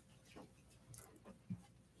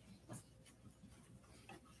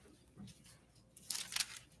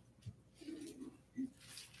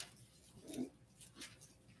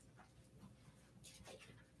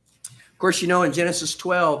 Of course, you know, in Genesis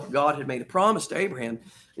 12, God had made a promise to Abraham,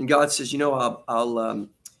 and God says, you know,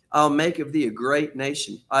 I'll make of thee a great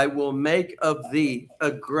nation. I will make of thee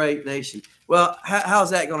a great nation. Well, how's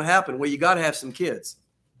that going to happen? Well, you got to have some kids.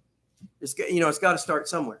 It's got to start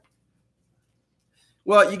somewhere.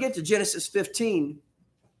 Well, you get to Genesis 15,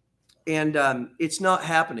 and it's not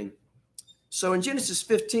happening. So in Genesis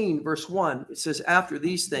 15, verse 1, it says, after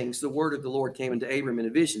these things, the word of the Lord came unto Abram in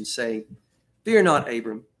a vision, saying, fear not,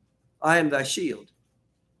 Abram, I am thy shield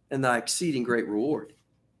and thy exceeding great reward.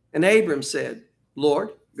 And Abram said, Lord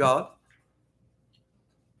God,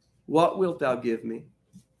 what wilt thou give me,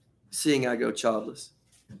 seeing I go childless?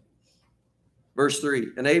 Verse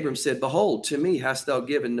 3, and Abram said, behold, to me hast thou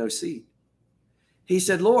given no seed. He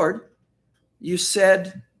said, Lord, you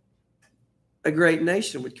said a great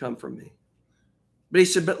nation would come from me. But he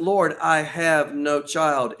said, but Lord, I have no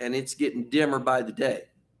child, and it's getting dimmer by the day.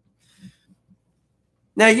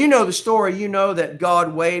 Now, you know the story. You know that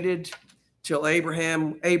God waited till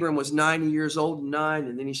Abram was 90 years old and 9,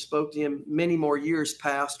 and then he spoke to him. Many more years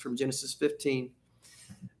passed from Genesis 15.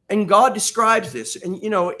 And God describes this. And, you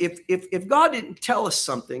know, if God didn't tell us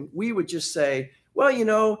something, we would just say, well, you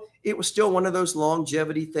know, it was still one of those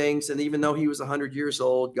longevity things. And even though he was 100 years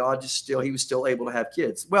old, he was still able to have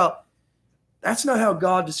kids. Well, that's not how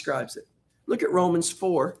God describes it. Look at Romans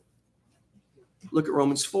 4. Look at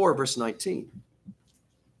Romans 4, verse 19.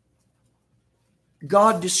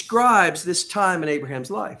 God describes this time in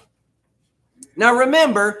Abraham's life. Now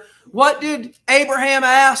remember, what did Abraham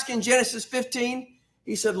ask in Genesis 15?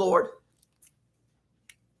 He said, Lord,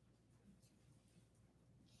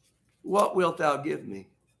 what wilt thou give me,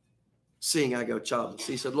 seeing I go childless?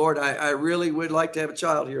 He said, Lord, I really would like to have a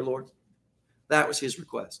child here, Lord. That was his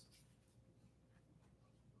request.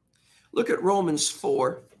 Look at Romans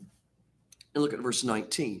 4 and look at verse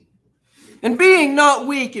 19. And being not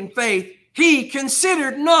weak in faith, he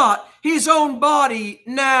considered not his own body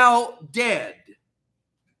now dead,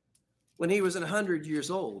 when he was 100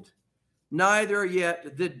 years old, neither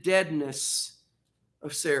yet the deadness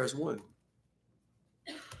of Sarah's womb.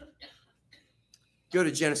 Go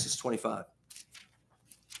to Genesis 25.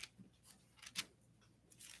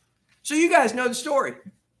 So you guys know the story.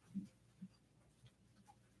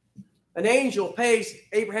 An angel pays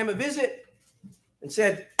Abraham a visit and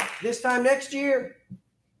said, this time next year,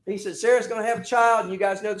 he said, Sarah's going to have a child. And you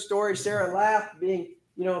guys know the story. Sarah laughed, being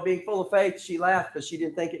full of faith. She laughed because she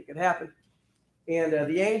didn't think it could happen. And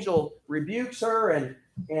the angel rebukes her.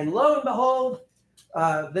 And lo and behold,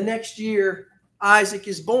 the next year, Isaac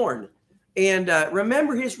is born. And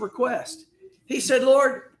remember his request. He said,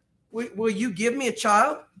 Lord, will you give me a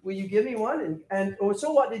child? Will you give me one? And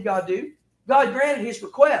so what did God do? God granted his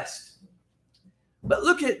request. But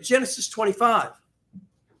look at Genesis 25.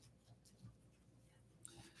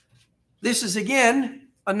 This is again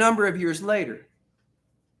a number of years later.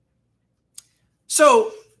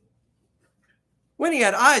 So when he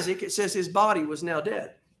had Isaac, it says his body was now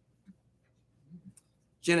dead.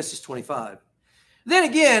 Genesis 25. Then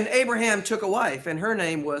again, Abraham took a wife, and her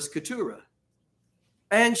name was Keturah.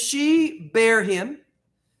 And she bare him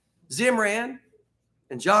Zimran,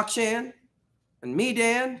 and Jokshan, and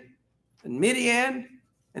Medan, and Midian,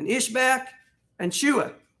 and Ishbak, and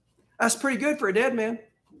Shua. That's pretty good for a dead man.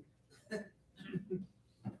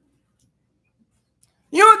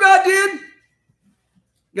 You know what God did?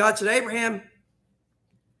 God said, Abraham,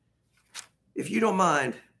 if you don't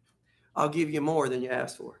mind, I'll give you more than you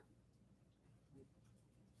asked for.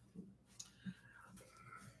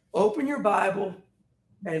 Open your Bible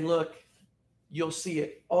and look. You'll see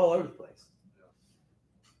it all over the place.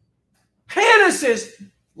 Hannah says,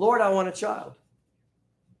 Lord, I want a child.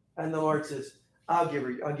 And the Lord says, I'll give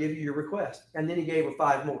you your request. And then he gave her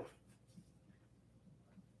 5 more.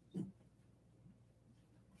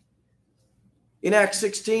 In Acts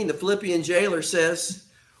 16, the Philippian jailer says,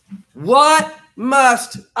 what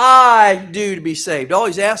must I do to be saved? All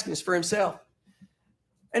he's asking is for himself.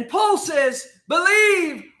 And Paul says,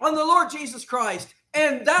 believe on the Lord Jesus Christ,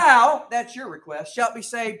 and thou, that's your request, shalt be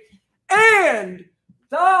saved, and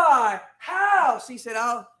thy house. He said,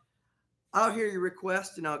 I'll hear your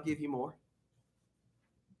request and I'll give you more.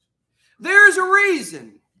 There's a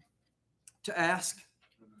reason to ask.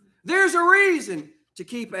 There's a reason to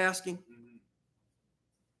keep asking.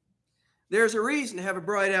 There's a reason to have a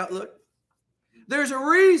bright outlook. There's a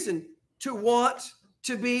reason to want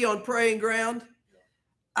to be on praying ground.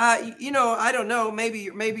 I don't know, maybe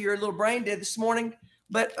you're a little brain dead this morning,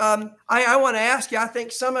 but I want to ask you, I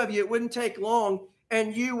think some of you, it wouldn't take long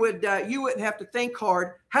and you wouldn't have to think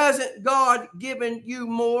hard. Hasn't God given you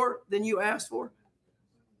more than you asked for?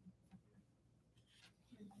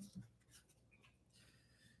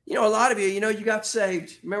 You know, a lot of you, you got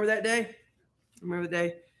saved. Remember that day? Remember the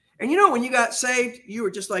day? And when you got saved, you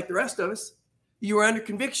were just like the rest of us. You were under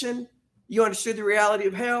conviction. You understood the reality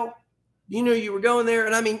of hell. You knew you were going there.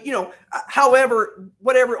 And I mean, however,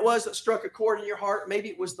 whatever it was that struck a chord in your heart, maybe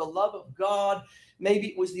it was the love of God. Maybe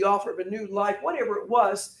it was the offer of a new life, whatever it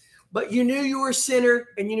was. But you knew you were a sinner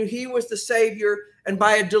and you knew he was the Savior. And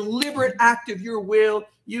by a deliberate act of your will,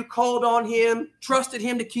 you called on him, trusted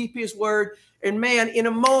him to keep his word. And man, in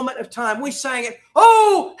a moment of time, we sang it.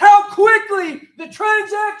 Oh, how quickly the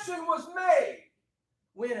transaction was made.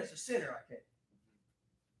 When as a sinner I came.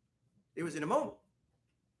 It was in a moment.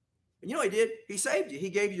 And you know what he did? He saved you. He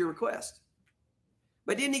gave you your request.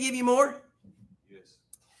 But didn't he give you more? Yes.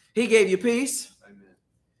 He gave you peace. Amen.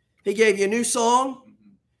 He gave you a new song. Mm-hmm.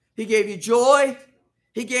 He gave you joy.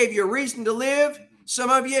 He gave you a reason to live.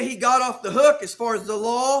 Some of you, he got off the hook as far as the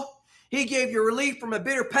law. He gave you relief from a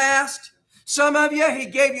bitter past. Some of you, he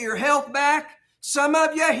gave you your health back. Some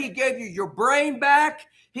of you, he gave you your brain back.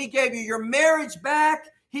 He gave you your marriage back.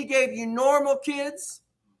 He gave you normal kids.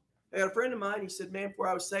 I got a friend of mine. He said, man, before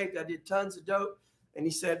I was saved, I did tons of dope. And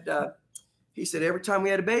he said, every time we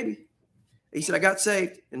had a baby, he said, I got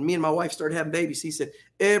saved. And me and my wife started having babies. He said,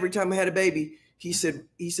 every time I had a baby, he said,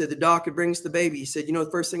 the doc would bring us the baby. He said, the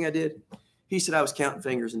first thing I did? He said, I was counting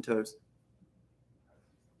fingers and toes.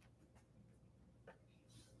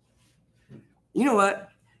 You know what?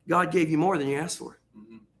 God gave you more than you asked for.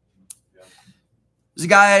 Mm-hmm. Yeah. There's a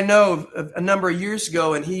guy I know a number of years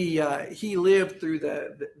ago, and he lived through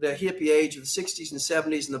the hippie age of the 60s and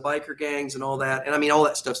 70s and the biker gangs and all that. And I mean, all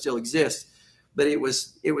that stuff still exists, but it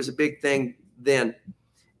was a big thing then.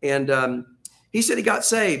 And he said he got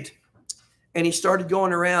saved, and he started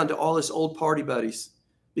going around to all his old party buddies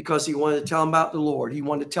because he wanted to tell them about the Lord. He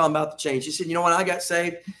wanted to tell them about the change. He said, you know, when I got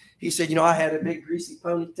saved, he said, you know, I had a big greasy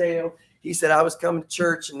ponytail. He said, I was coming to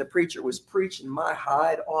church and the preacher was preaching my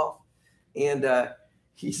hide off. And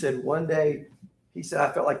he said, one day, he said,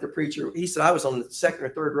 I felt like the preacher. He said, I was on the second or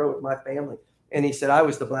third row with my family. And he said, I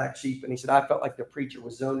was the black sheep. And he said, I felt like the preacher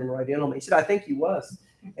was zoning right in on me. He said, I think he was.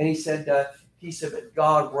 And he said, but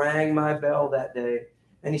God rang my bell that day.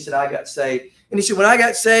 And he said, I got saved. And he said, when I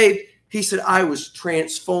got saved, he said, I was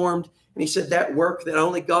transformed. And he said, that work that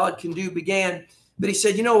only God can do began. But he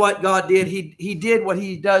said, you know what God did? He did what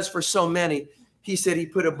he does for so many. He said, he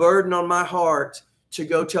put a burden on my heart to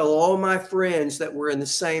go tell all my friends that were in the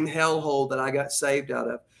same hellhole that I got saved out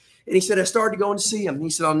of. And he said, I started going to see him. He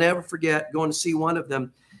said, I'll never forget going to see one of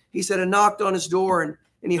them. He said, I knocked on his door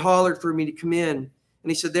and he hollered for me to come in. And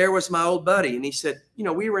he said, there was my old buddy. And he said, you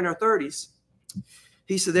know, we were in our 30s.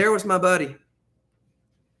 He said, there was my buddy.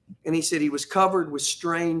 And he said, he was covered with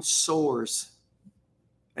strange sores.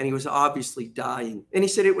 And he was obviously dying. And he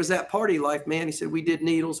said, it was that party life, man. He said, we did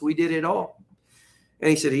needles. We did it all. And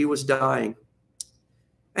he said, he was dying.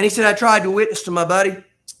 And he said, I tried to witness to my buddy.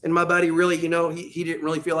 And my buddy really, you know, he didn't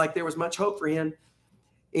really feel like there was much hope for him.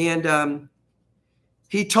 And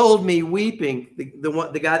he told me weeping,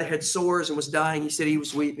 the guy that had sores and was dying, he said he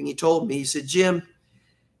was weeping. He told me, he said, Jim,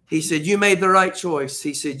 he said, you made the right choice.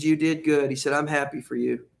 He said, you did good. He said, I'm happy for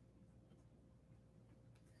you.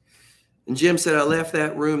 And Jim said, I left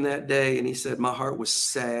that room that day, and he said, my heart was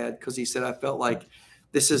sad because he said, I felt like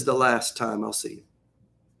this is the last time I'll see you.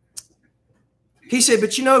 He said,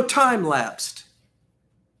 but you know, time lapsed.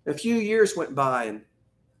 A few years went by, and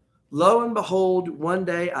lo and behold, one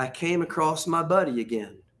day I came across my buddy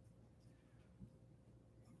again.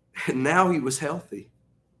 And now he was healthy.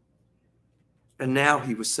 And now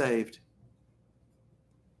he was saved.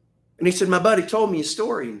 And he said, my buddy told me a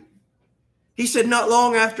story. He said, not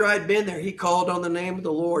long after I'd been there, he called on the name of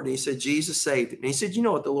the Lord. And he said, Jesus saved him. And he said, you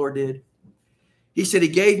know what the Lord did? He said, he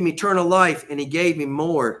gave me eternal life, and he gave me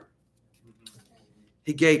more.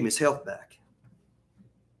 He gave him his health back.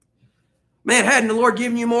 Man, hadn't the Lord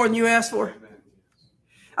given you more than you asked for?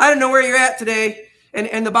 I don't know where you're at today.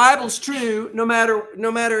 And the Bible's true, no matter,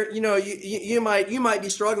 you know, you might be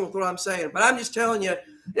struggling with what I'm saying. But I'm just telling you,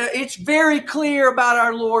 it's very clear about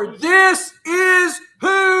our Lord. This is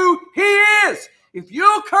who he is. If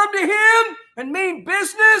you'll come to him and mean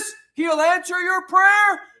business, he'll answer your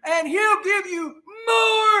prayer and he'll give you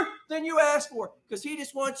more than you asked for. Because he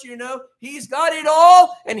just wants you to know he's got it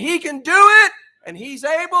all and he can do it and he's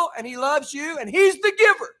able and he loves you and he's the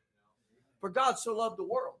giver. For God so loved the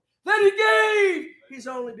world that he gave his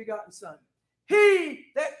only begotten son. He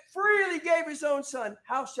that freely gave his own son,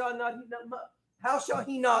 how shall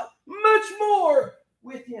he not much more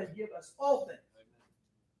with him give us all things?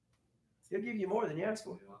 He'll give you more than you ask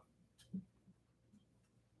for.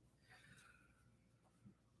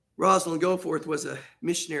 Rosalind Goforth was a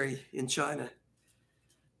missionary in China.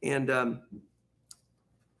 And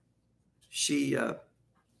she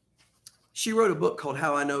wrote a book called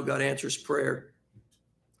How I Know God Answers Prayer.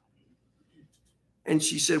 And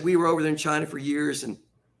she said, we were over there in China for years.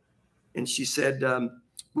 And she said,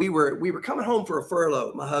 we were coming home for a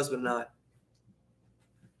furlough, my husband and I.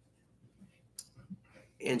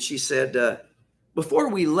 And she said, before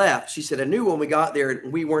we left, she said, I knew when we got there,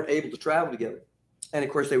 we weren't able to travel together. And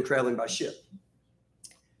of course, they were traveling by ship.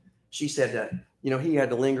 She said, you know, he had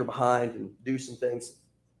to linger behind and do some things.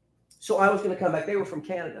 So I was going to come back. They were from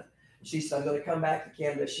Canada. She said, I'm going to come back to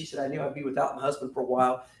Canada. She said, I knew I'd be without my husband for a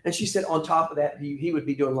while. And she said, on top of that, he would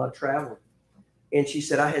be doing a lot of traveling. And she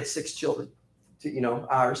said, I had 6 children,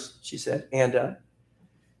 ours, she said. And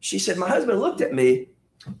she said, my husband looked at me,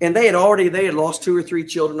 and they had lost 2 or 3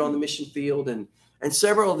 children on the mission field. And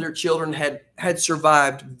several of their children had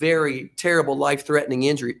survived very terrible, life-threatening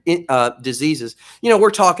diseases. You know,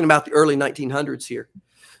 we're talking about the early 1900s here.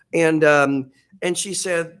 And she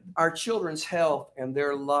said, our children's health and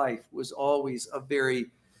their life was always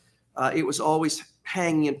it was always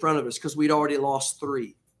hanging in front of us because we'd already lost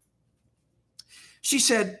 3. She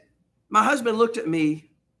said, my husband looked at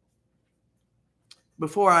me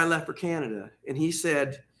before I left for Canada, and he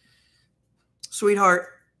said, sweetheart,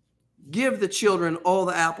 give the children all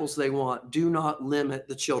the apples they want. Do not limit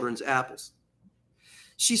the children's apples.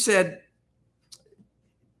 She said,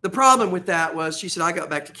 the problem with that was, she said, I got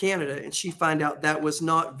back to Canada and she found out that was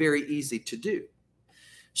not very easy to do.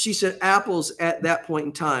 She said apples at that point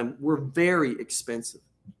in time were very expensive.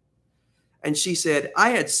 And she said, I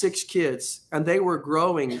had 6 kids, and they were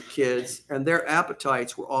growing kids, and their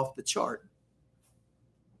appetites were off the chart.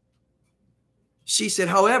 She said,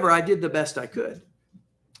 however, I did the best I could.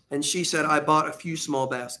 And she said, I bought a few small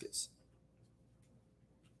baskets.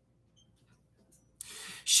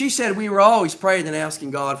 She said, we were always praying and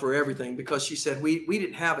asking God for everything, because she said, we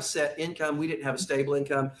didn't have a set income. We didn't have a stable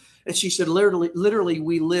income. And she said, literally,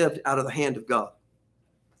 we lived out of the hand of God.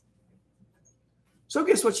 So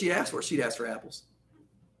guess what she asked for? She'd asked for apples.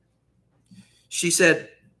 She said,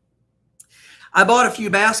 I bought a few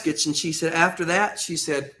baskets. And she said, after that, she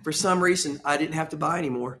said, for some reason, I didn't have to buy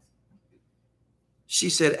anymore. She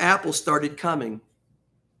said, apples started coming,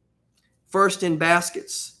 first in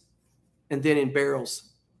baskets and then in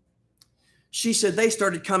barrels. She said they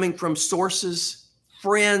started coming from sources,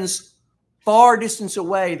 friends, far distance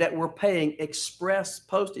away that were paying express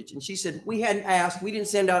postage. And she said, we hadn't asked. We didn't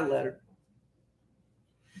send out a letter.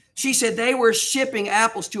 She said they were shipping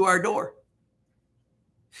apples to our door.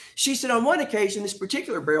 She said on one occasion, this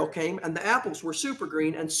particular barrel came and the apples were super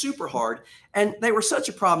green and super hard. And they were such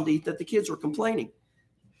a problem to eat that the kids were complaining.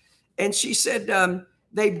 And she said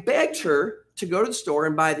they begged her to go to the store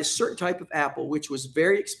and buy this certain type of apple, which was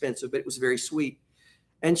very expensive, but it was very sweet.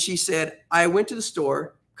 And she said, I went to the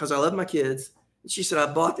store because I love my kids. And she said,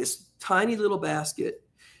 I bought this tiny little basket.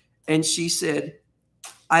 And she said,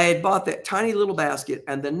 I had bought that tiny little basket,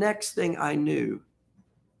 and the next thing I knew,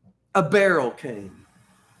 a barrel came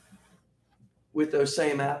with those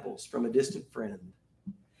same apples from a distant friend.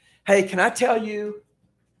 Hey, can I tell you,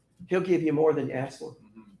 he'll give you more than you ask for.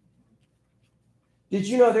 Did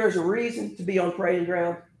you know there's a reason to be on praying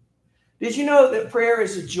ground? Did you know that prayer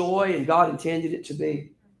is a joy and God intended it to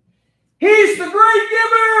be? He's the great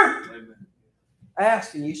giver. Amen.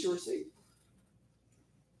 Ask and you shall receive.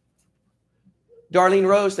 Darlene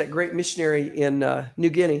Rose, that great missionary in New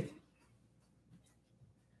Guinea,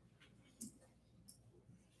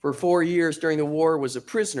 for 4 years during the war was a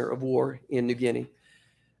prisoner of war in New Guinea.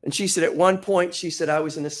 And she said at one point, she said, I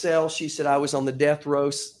was in a cell. She said, I was on the death row,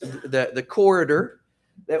 the corridor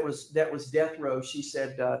that was death row. She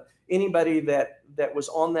said, anybody that was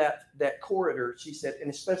on that corridor, she said, and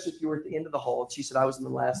especially if you were at the end of the hall, she said, I was in the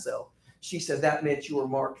last cell. She said, that meant you were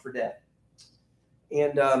marked for death.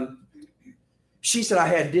 And she said, I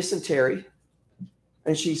had dysentery.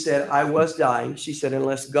 And she said, I was dying. She said,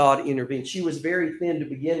 unless God intervened. She was very thin to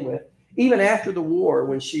begin with. Even after the war,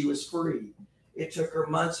 when she was free, it took her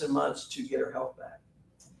months and months to get her health back.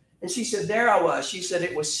 And she said, there I was. She said,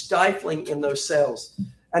 it was stifling in those cells.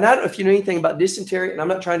 And I don't know if you know anything about dysentery, and I'm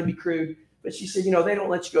not trying to be crude, but she said, you know, they don't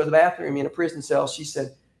let you go to the bathroom in a prison cell. She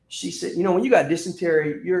said, you know, when you got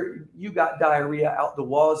dysentery, you got diarrhea out the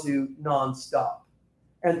wazoo nonstop.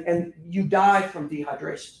 And you die from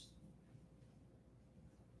dehydration.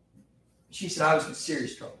 She said, I was in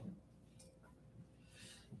serious trouble.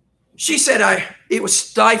 She said, it was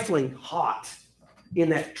stifling hot in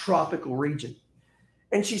that tropical region.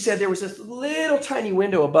 And she said there was this little tiny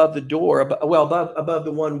window above the door, above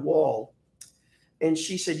the one wall. And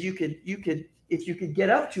she said you could, if you could get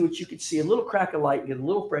up to it, you could see a little crack of light and get a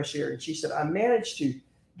little fresh air. And she said, I managed to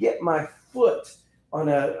get my foot on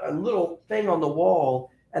a little thing on the wall,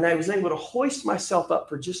 and I was able to hoist myself up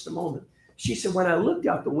for just a moment. She said, when I looked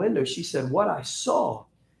out the window, she said, what I saw,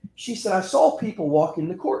 she said, I saw people walk in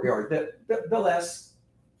the courtyard. The less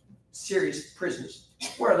serious prisoners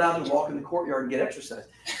were allowed to walk in the courtyard and get exercise.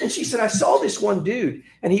 And she said, I saw this one dude,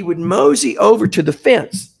 and he would mosey over to the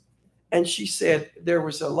fence. And she said, there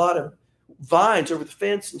was a lot of vines over the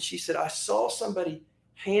fence. And she said, I saw somebody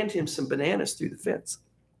hand him some bananas through the fence.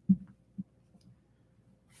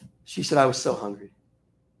 She said, I was so hungry.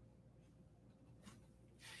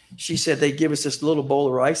 She said, they give us this little bowl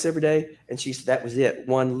of rice every day. And she said, that was it,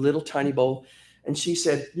 one little tiny bowl. And she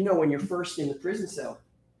said, you know, when you're first in the prison cell,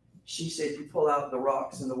 she said, you pull out the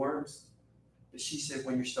rocks and the worms. But she said,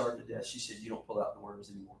 when you're starved to death, she said, you don't pull out the worms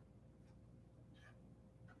anymore.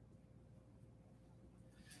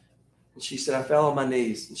 And she said, I fell on my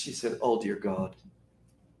knees. And she said, oh, dear God.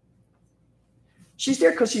 She's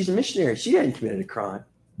there because she's a missionary. She hadn't committed a crime.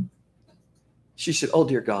 She said, oh,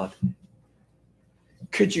 dear God.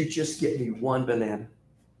 Could you just get me one banana?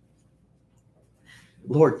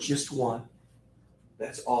 Lord, just one.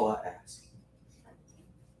 That's all I ask.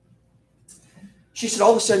 She said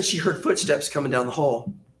all of a sudden she heard footsteps coming down the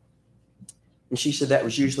hall. And she said that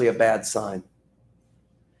was usually a bad sign.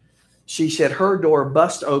 She said her door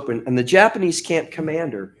bust open, and the Japanese camp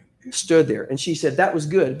commander stood there. And she said, that was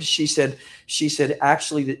good. She said,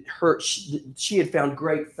 actually that she had found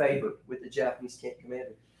great favor with the Japanese camp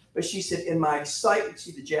commander. But she said, in my excitement to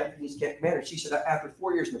see the Japanese camp commander, she said, after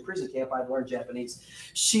 4 years in the prison camp, I'd learned Japanese.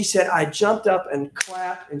 She said, I jumped up and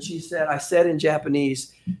clapped. And she said, I said in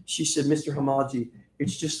Japanese, she said, Mr. Hamaji,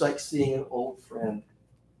 it's just like seeing an old friend.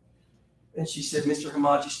 And she said, Mr.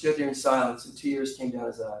 Hamaji stood there in silence and tears came down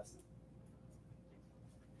his eyes.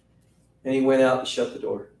 And he went out and shut the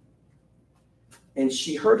door. And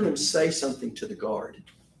she heard him say something to the guard.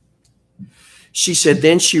 She said,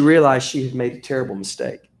 then she realized she had made a terrible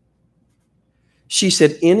mistake. She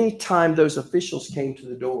said, any time those officials came to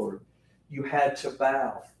the door, you had to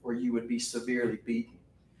bow or you would be severely beaten.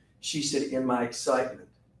 She said, in my excitement,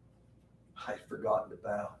 I'd forgotten to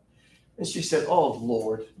bow. And she said, oh,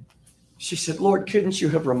 Lord. She said, Lord, couldn't you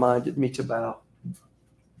have reminded me to bow?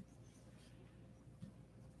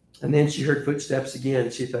 And then she heard footsteps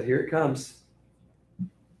again. She thought, here it comes.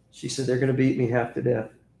 She said, they're going to beat me half to death.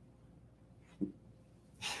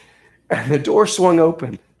 And the door swung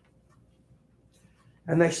open.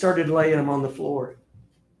 And they started laying him on the floor.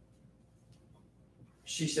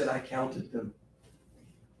 She said, I counted them.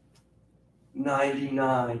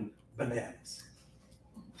 99 bananas.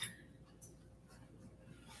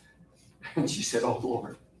 And she said, oh,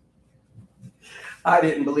 Lord, I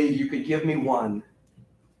didn't believe you could give me one.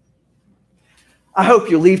 I hope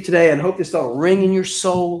you leave today and hope this will ring in your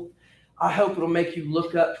soul. I hope it'll make you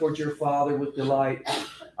look up towards your Father with delight.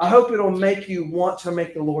 I hope it'll make you want to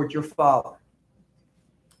make the Lord your Father.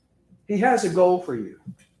 He has a goal for you.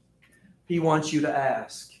 He wants you to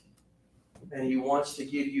ask. And he wants to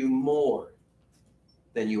give you more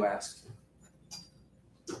than you ask.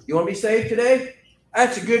 You want to be saved today?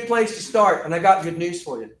 That's a good place to start. And I got good news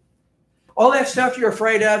for you. All that stuff you're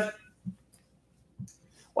afraid of,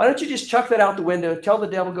 why don't you just chuck that out the window, tell the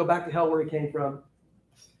devil to go back to hell where he came from,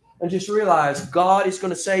 and just realize God is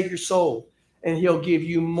going to save your soul, and he'll give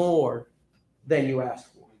you more than you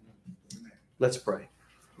ask for. Let's pray.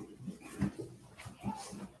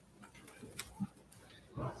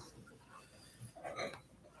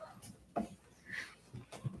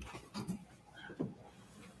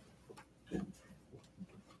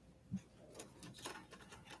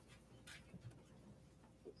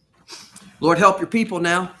 Lord, help your people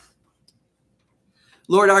now.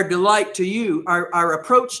 Lord, our delight to you, our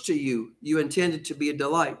approach to you, you intended to be a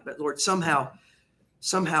delight. But Lord, somehow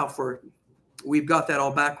we've got that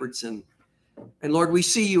all backwards. And Lord, we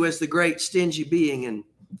see you as the great stingy being.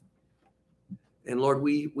 And Lord,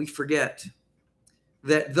 we forget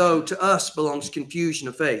that though to us belongs confusion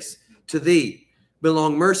of face, to thee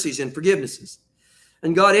belong mercies and forgivenesses.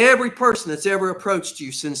 And God, every person that's ever approached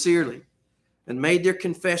you sincerely and made their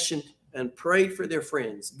confession and prayed for their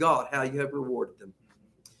friends, God, how you have rewarded them.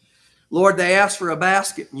 Lord, they asked for a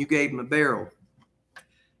basket and you gave them a barrel.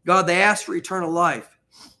 God, they asked for eternal life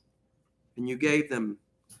and you gave them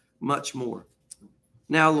much more.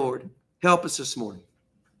 Now, Lord, help us this morning.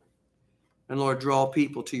 And Lord, draw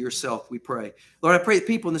people to yourself, we pray. Lord, I pray the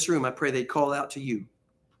people in this room, I pray they'd call out to you.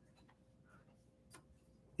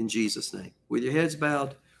 In Jesus' name. With your heads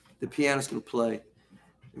bowed, the piano's going to play.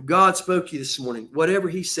 If God spoke to you this morning, whatever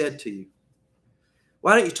he said to you,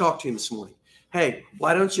 why don't you talk to him this morning? Hey,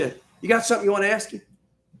 why don't you got something you want to ask him?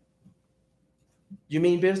 You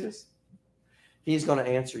mean business? He's going to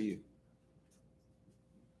answer you.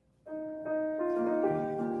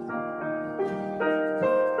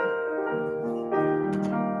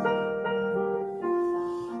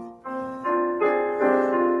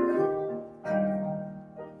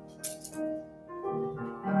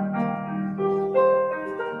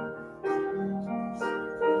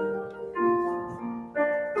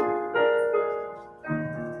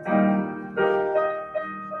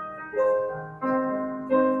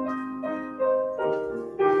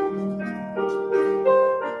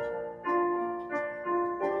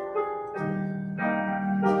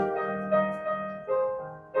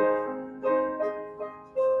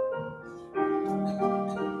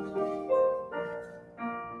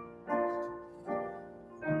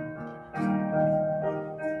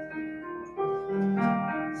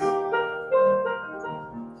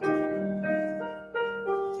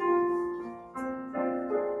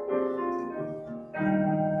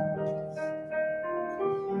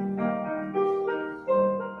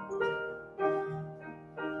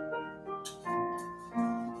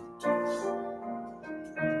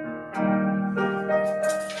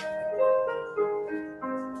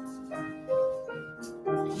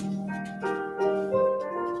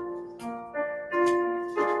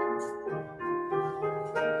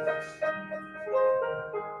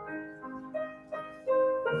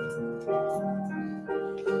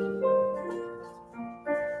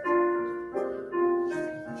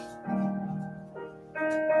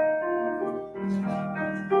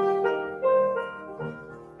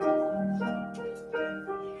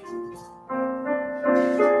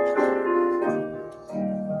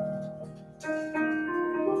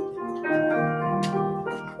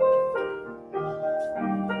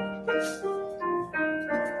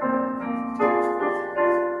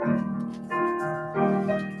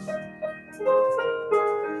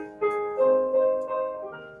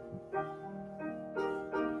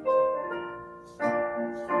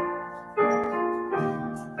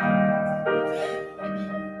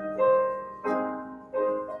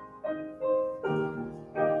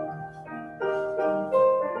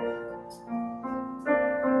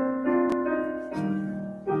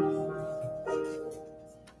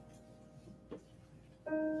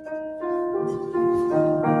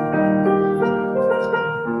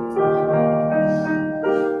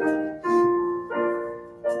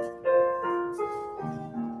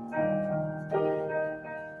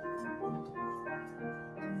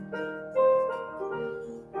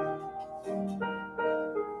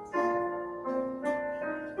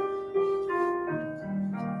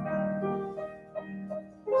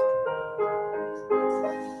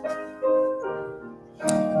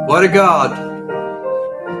 What a God.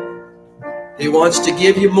 He wants to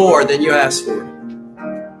give you more than you ask for.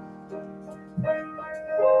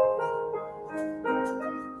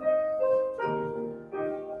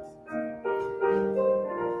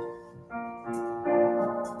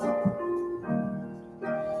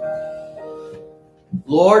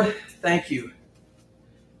 Lord, thank you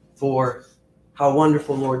for how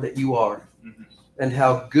wonderful, Lord, that you are and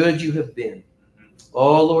how good you have been.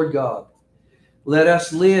 Oh, Lord God, let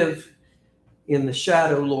us live in the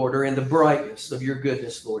shadow, Lord, or in the brightness of your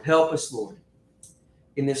goodness, Lord. Help us, Lord,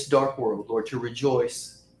 in this dark world, Lord, to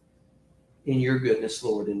rejoice in your goodness,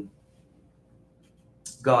 Lord. And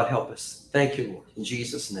God, help us. Thank you, Lord. In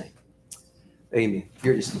Jesus' name, amen.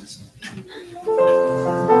 You're dismissed.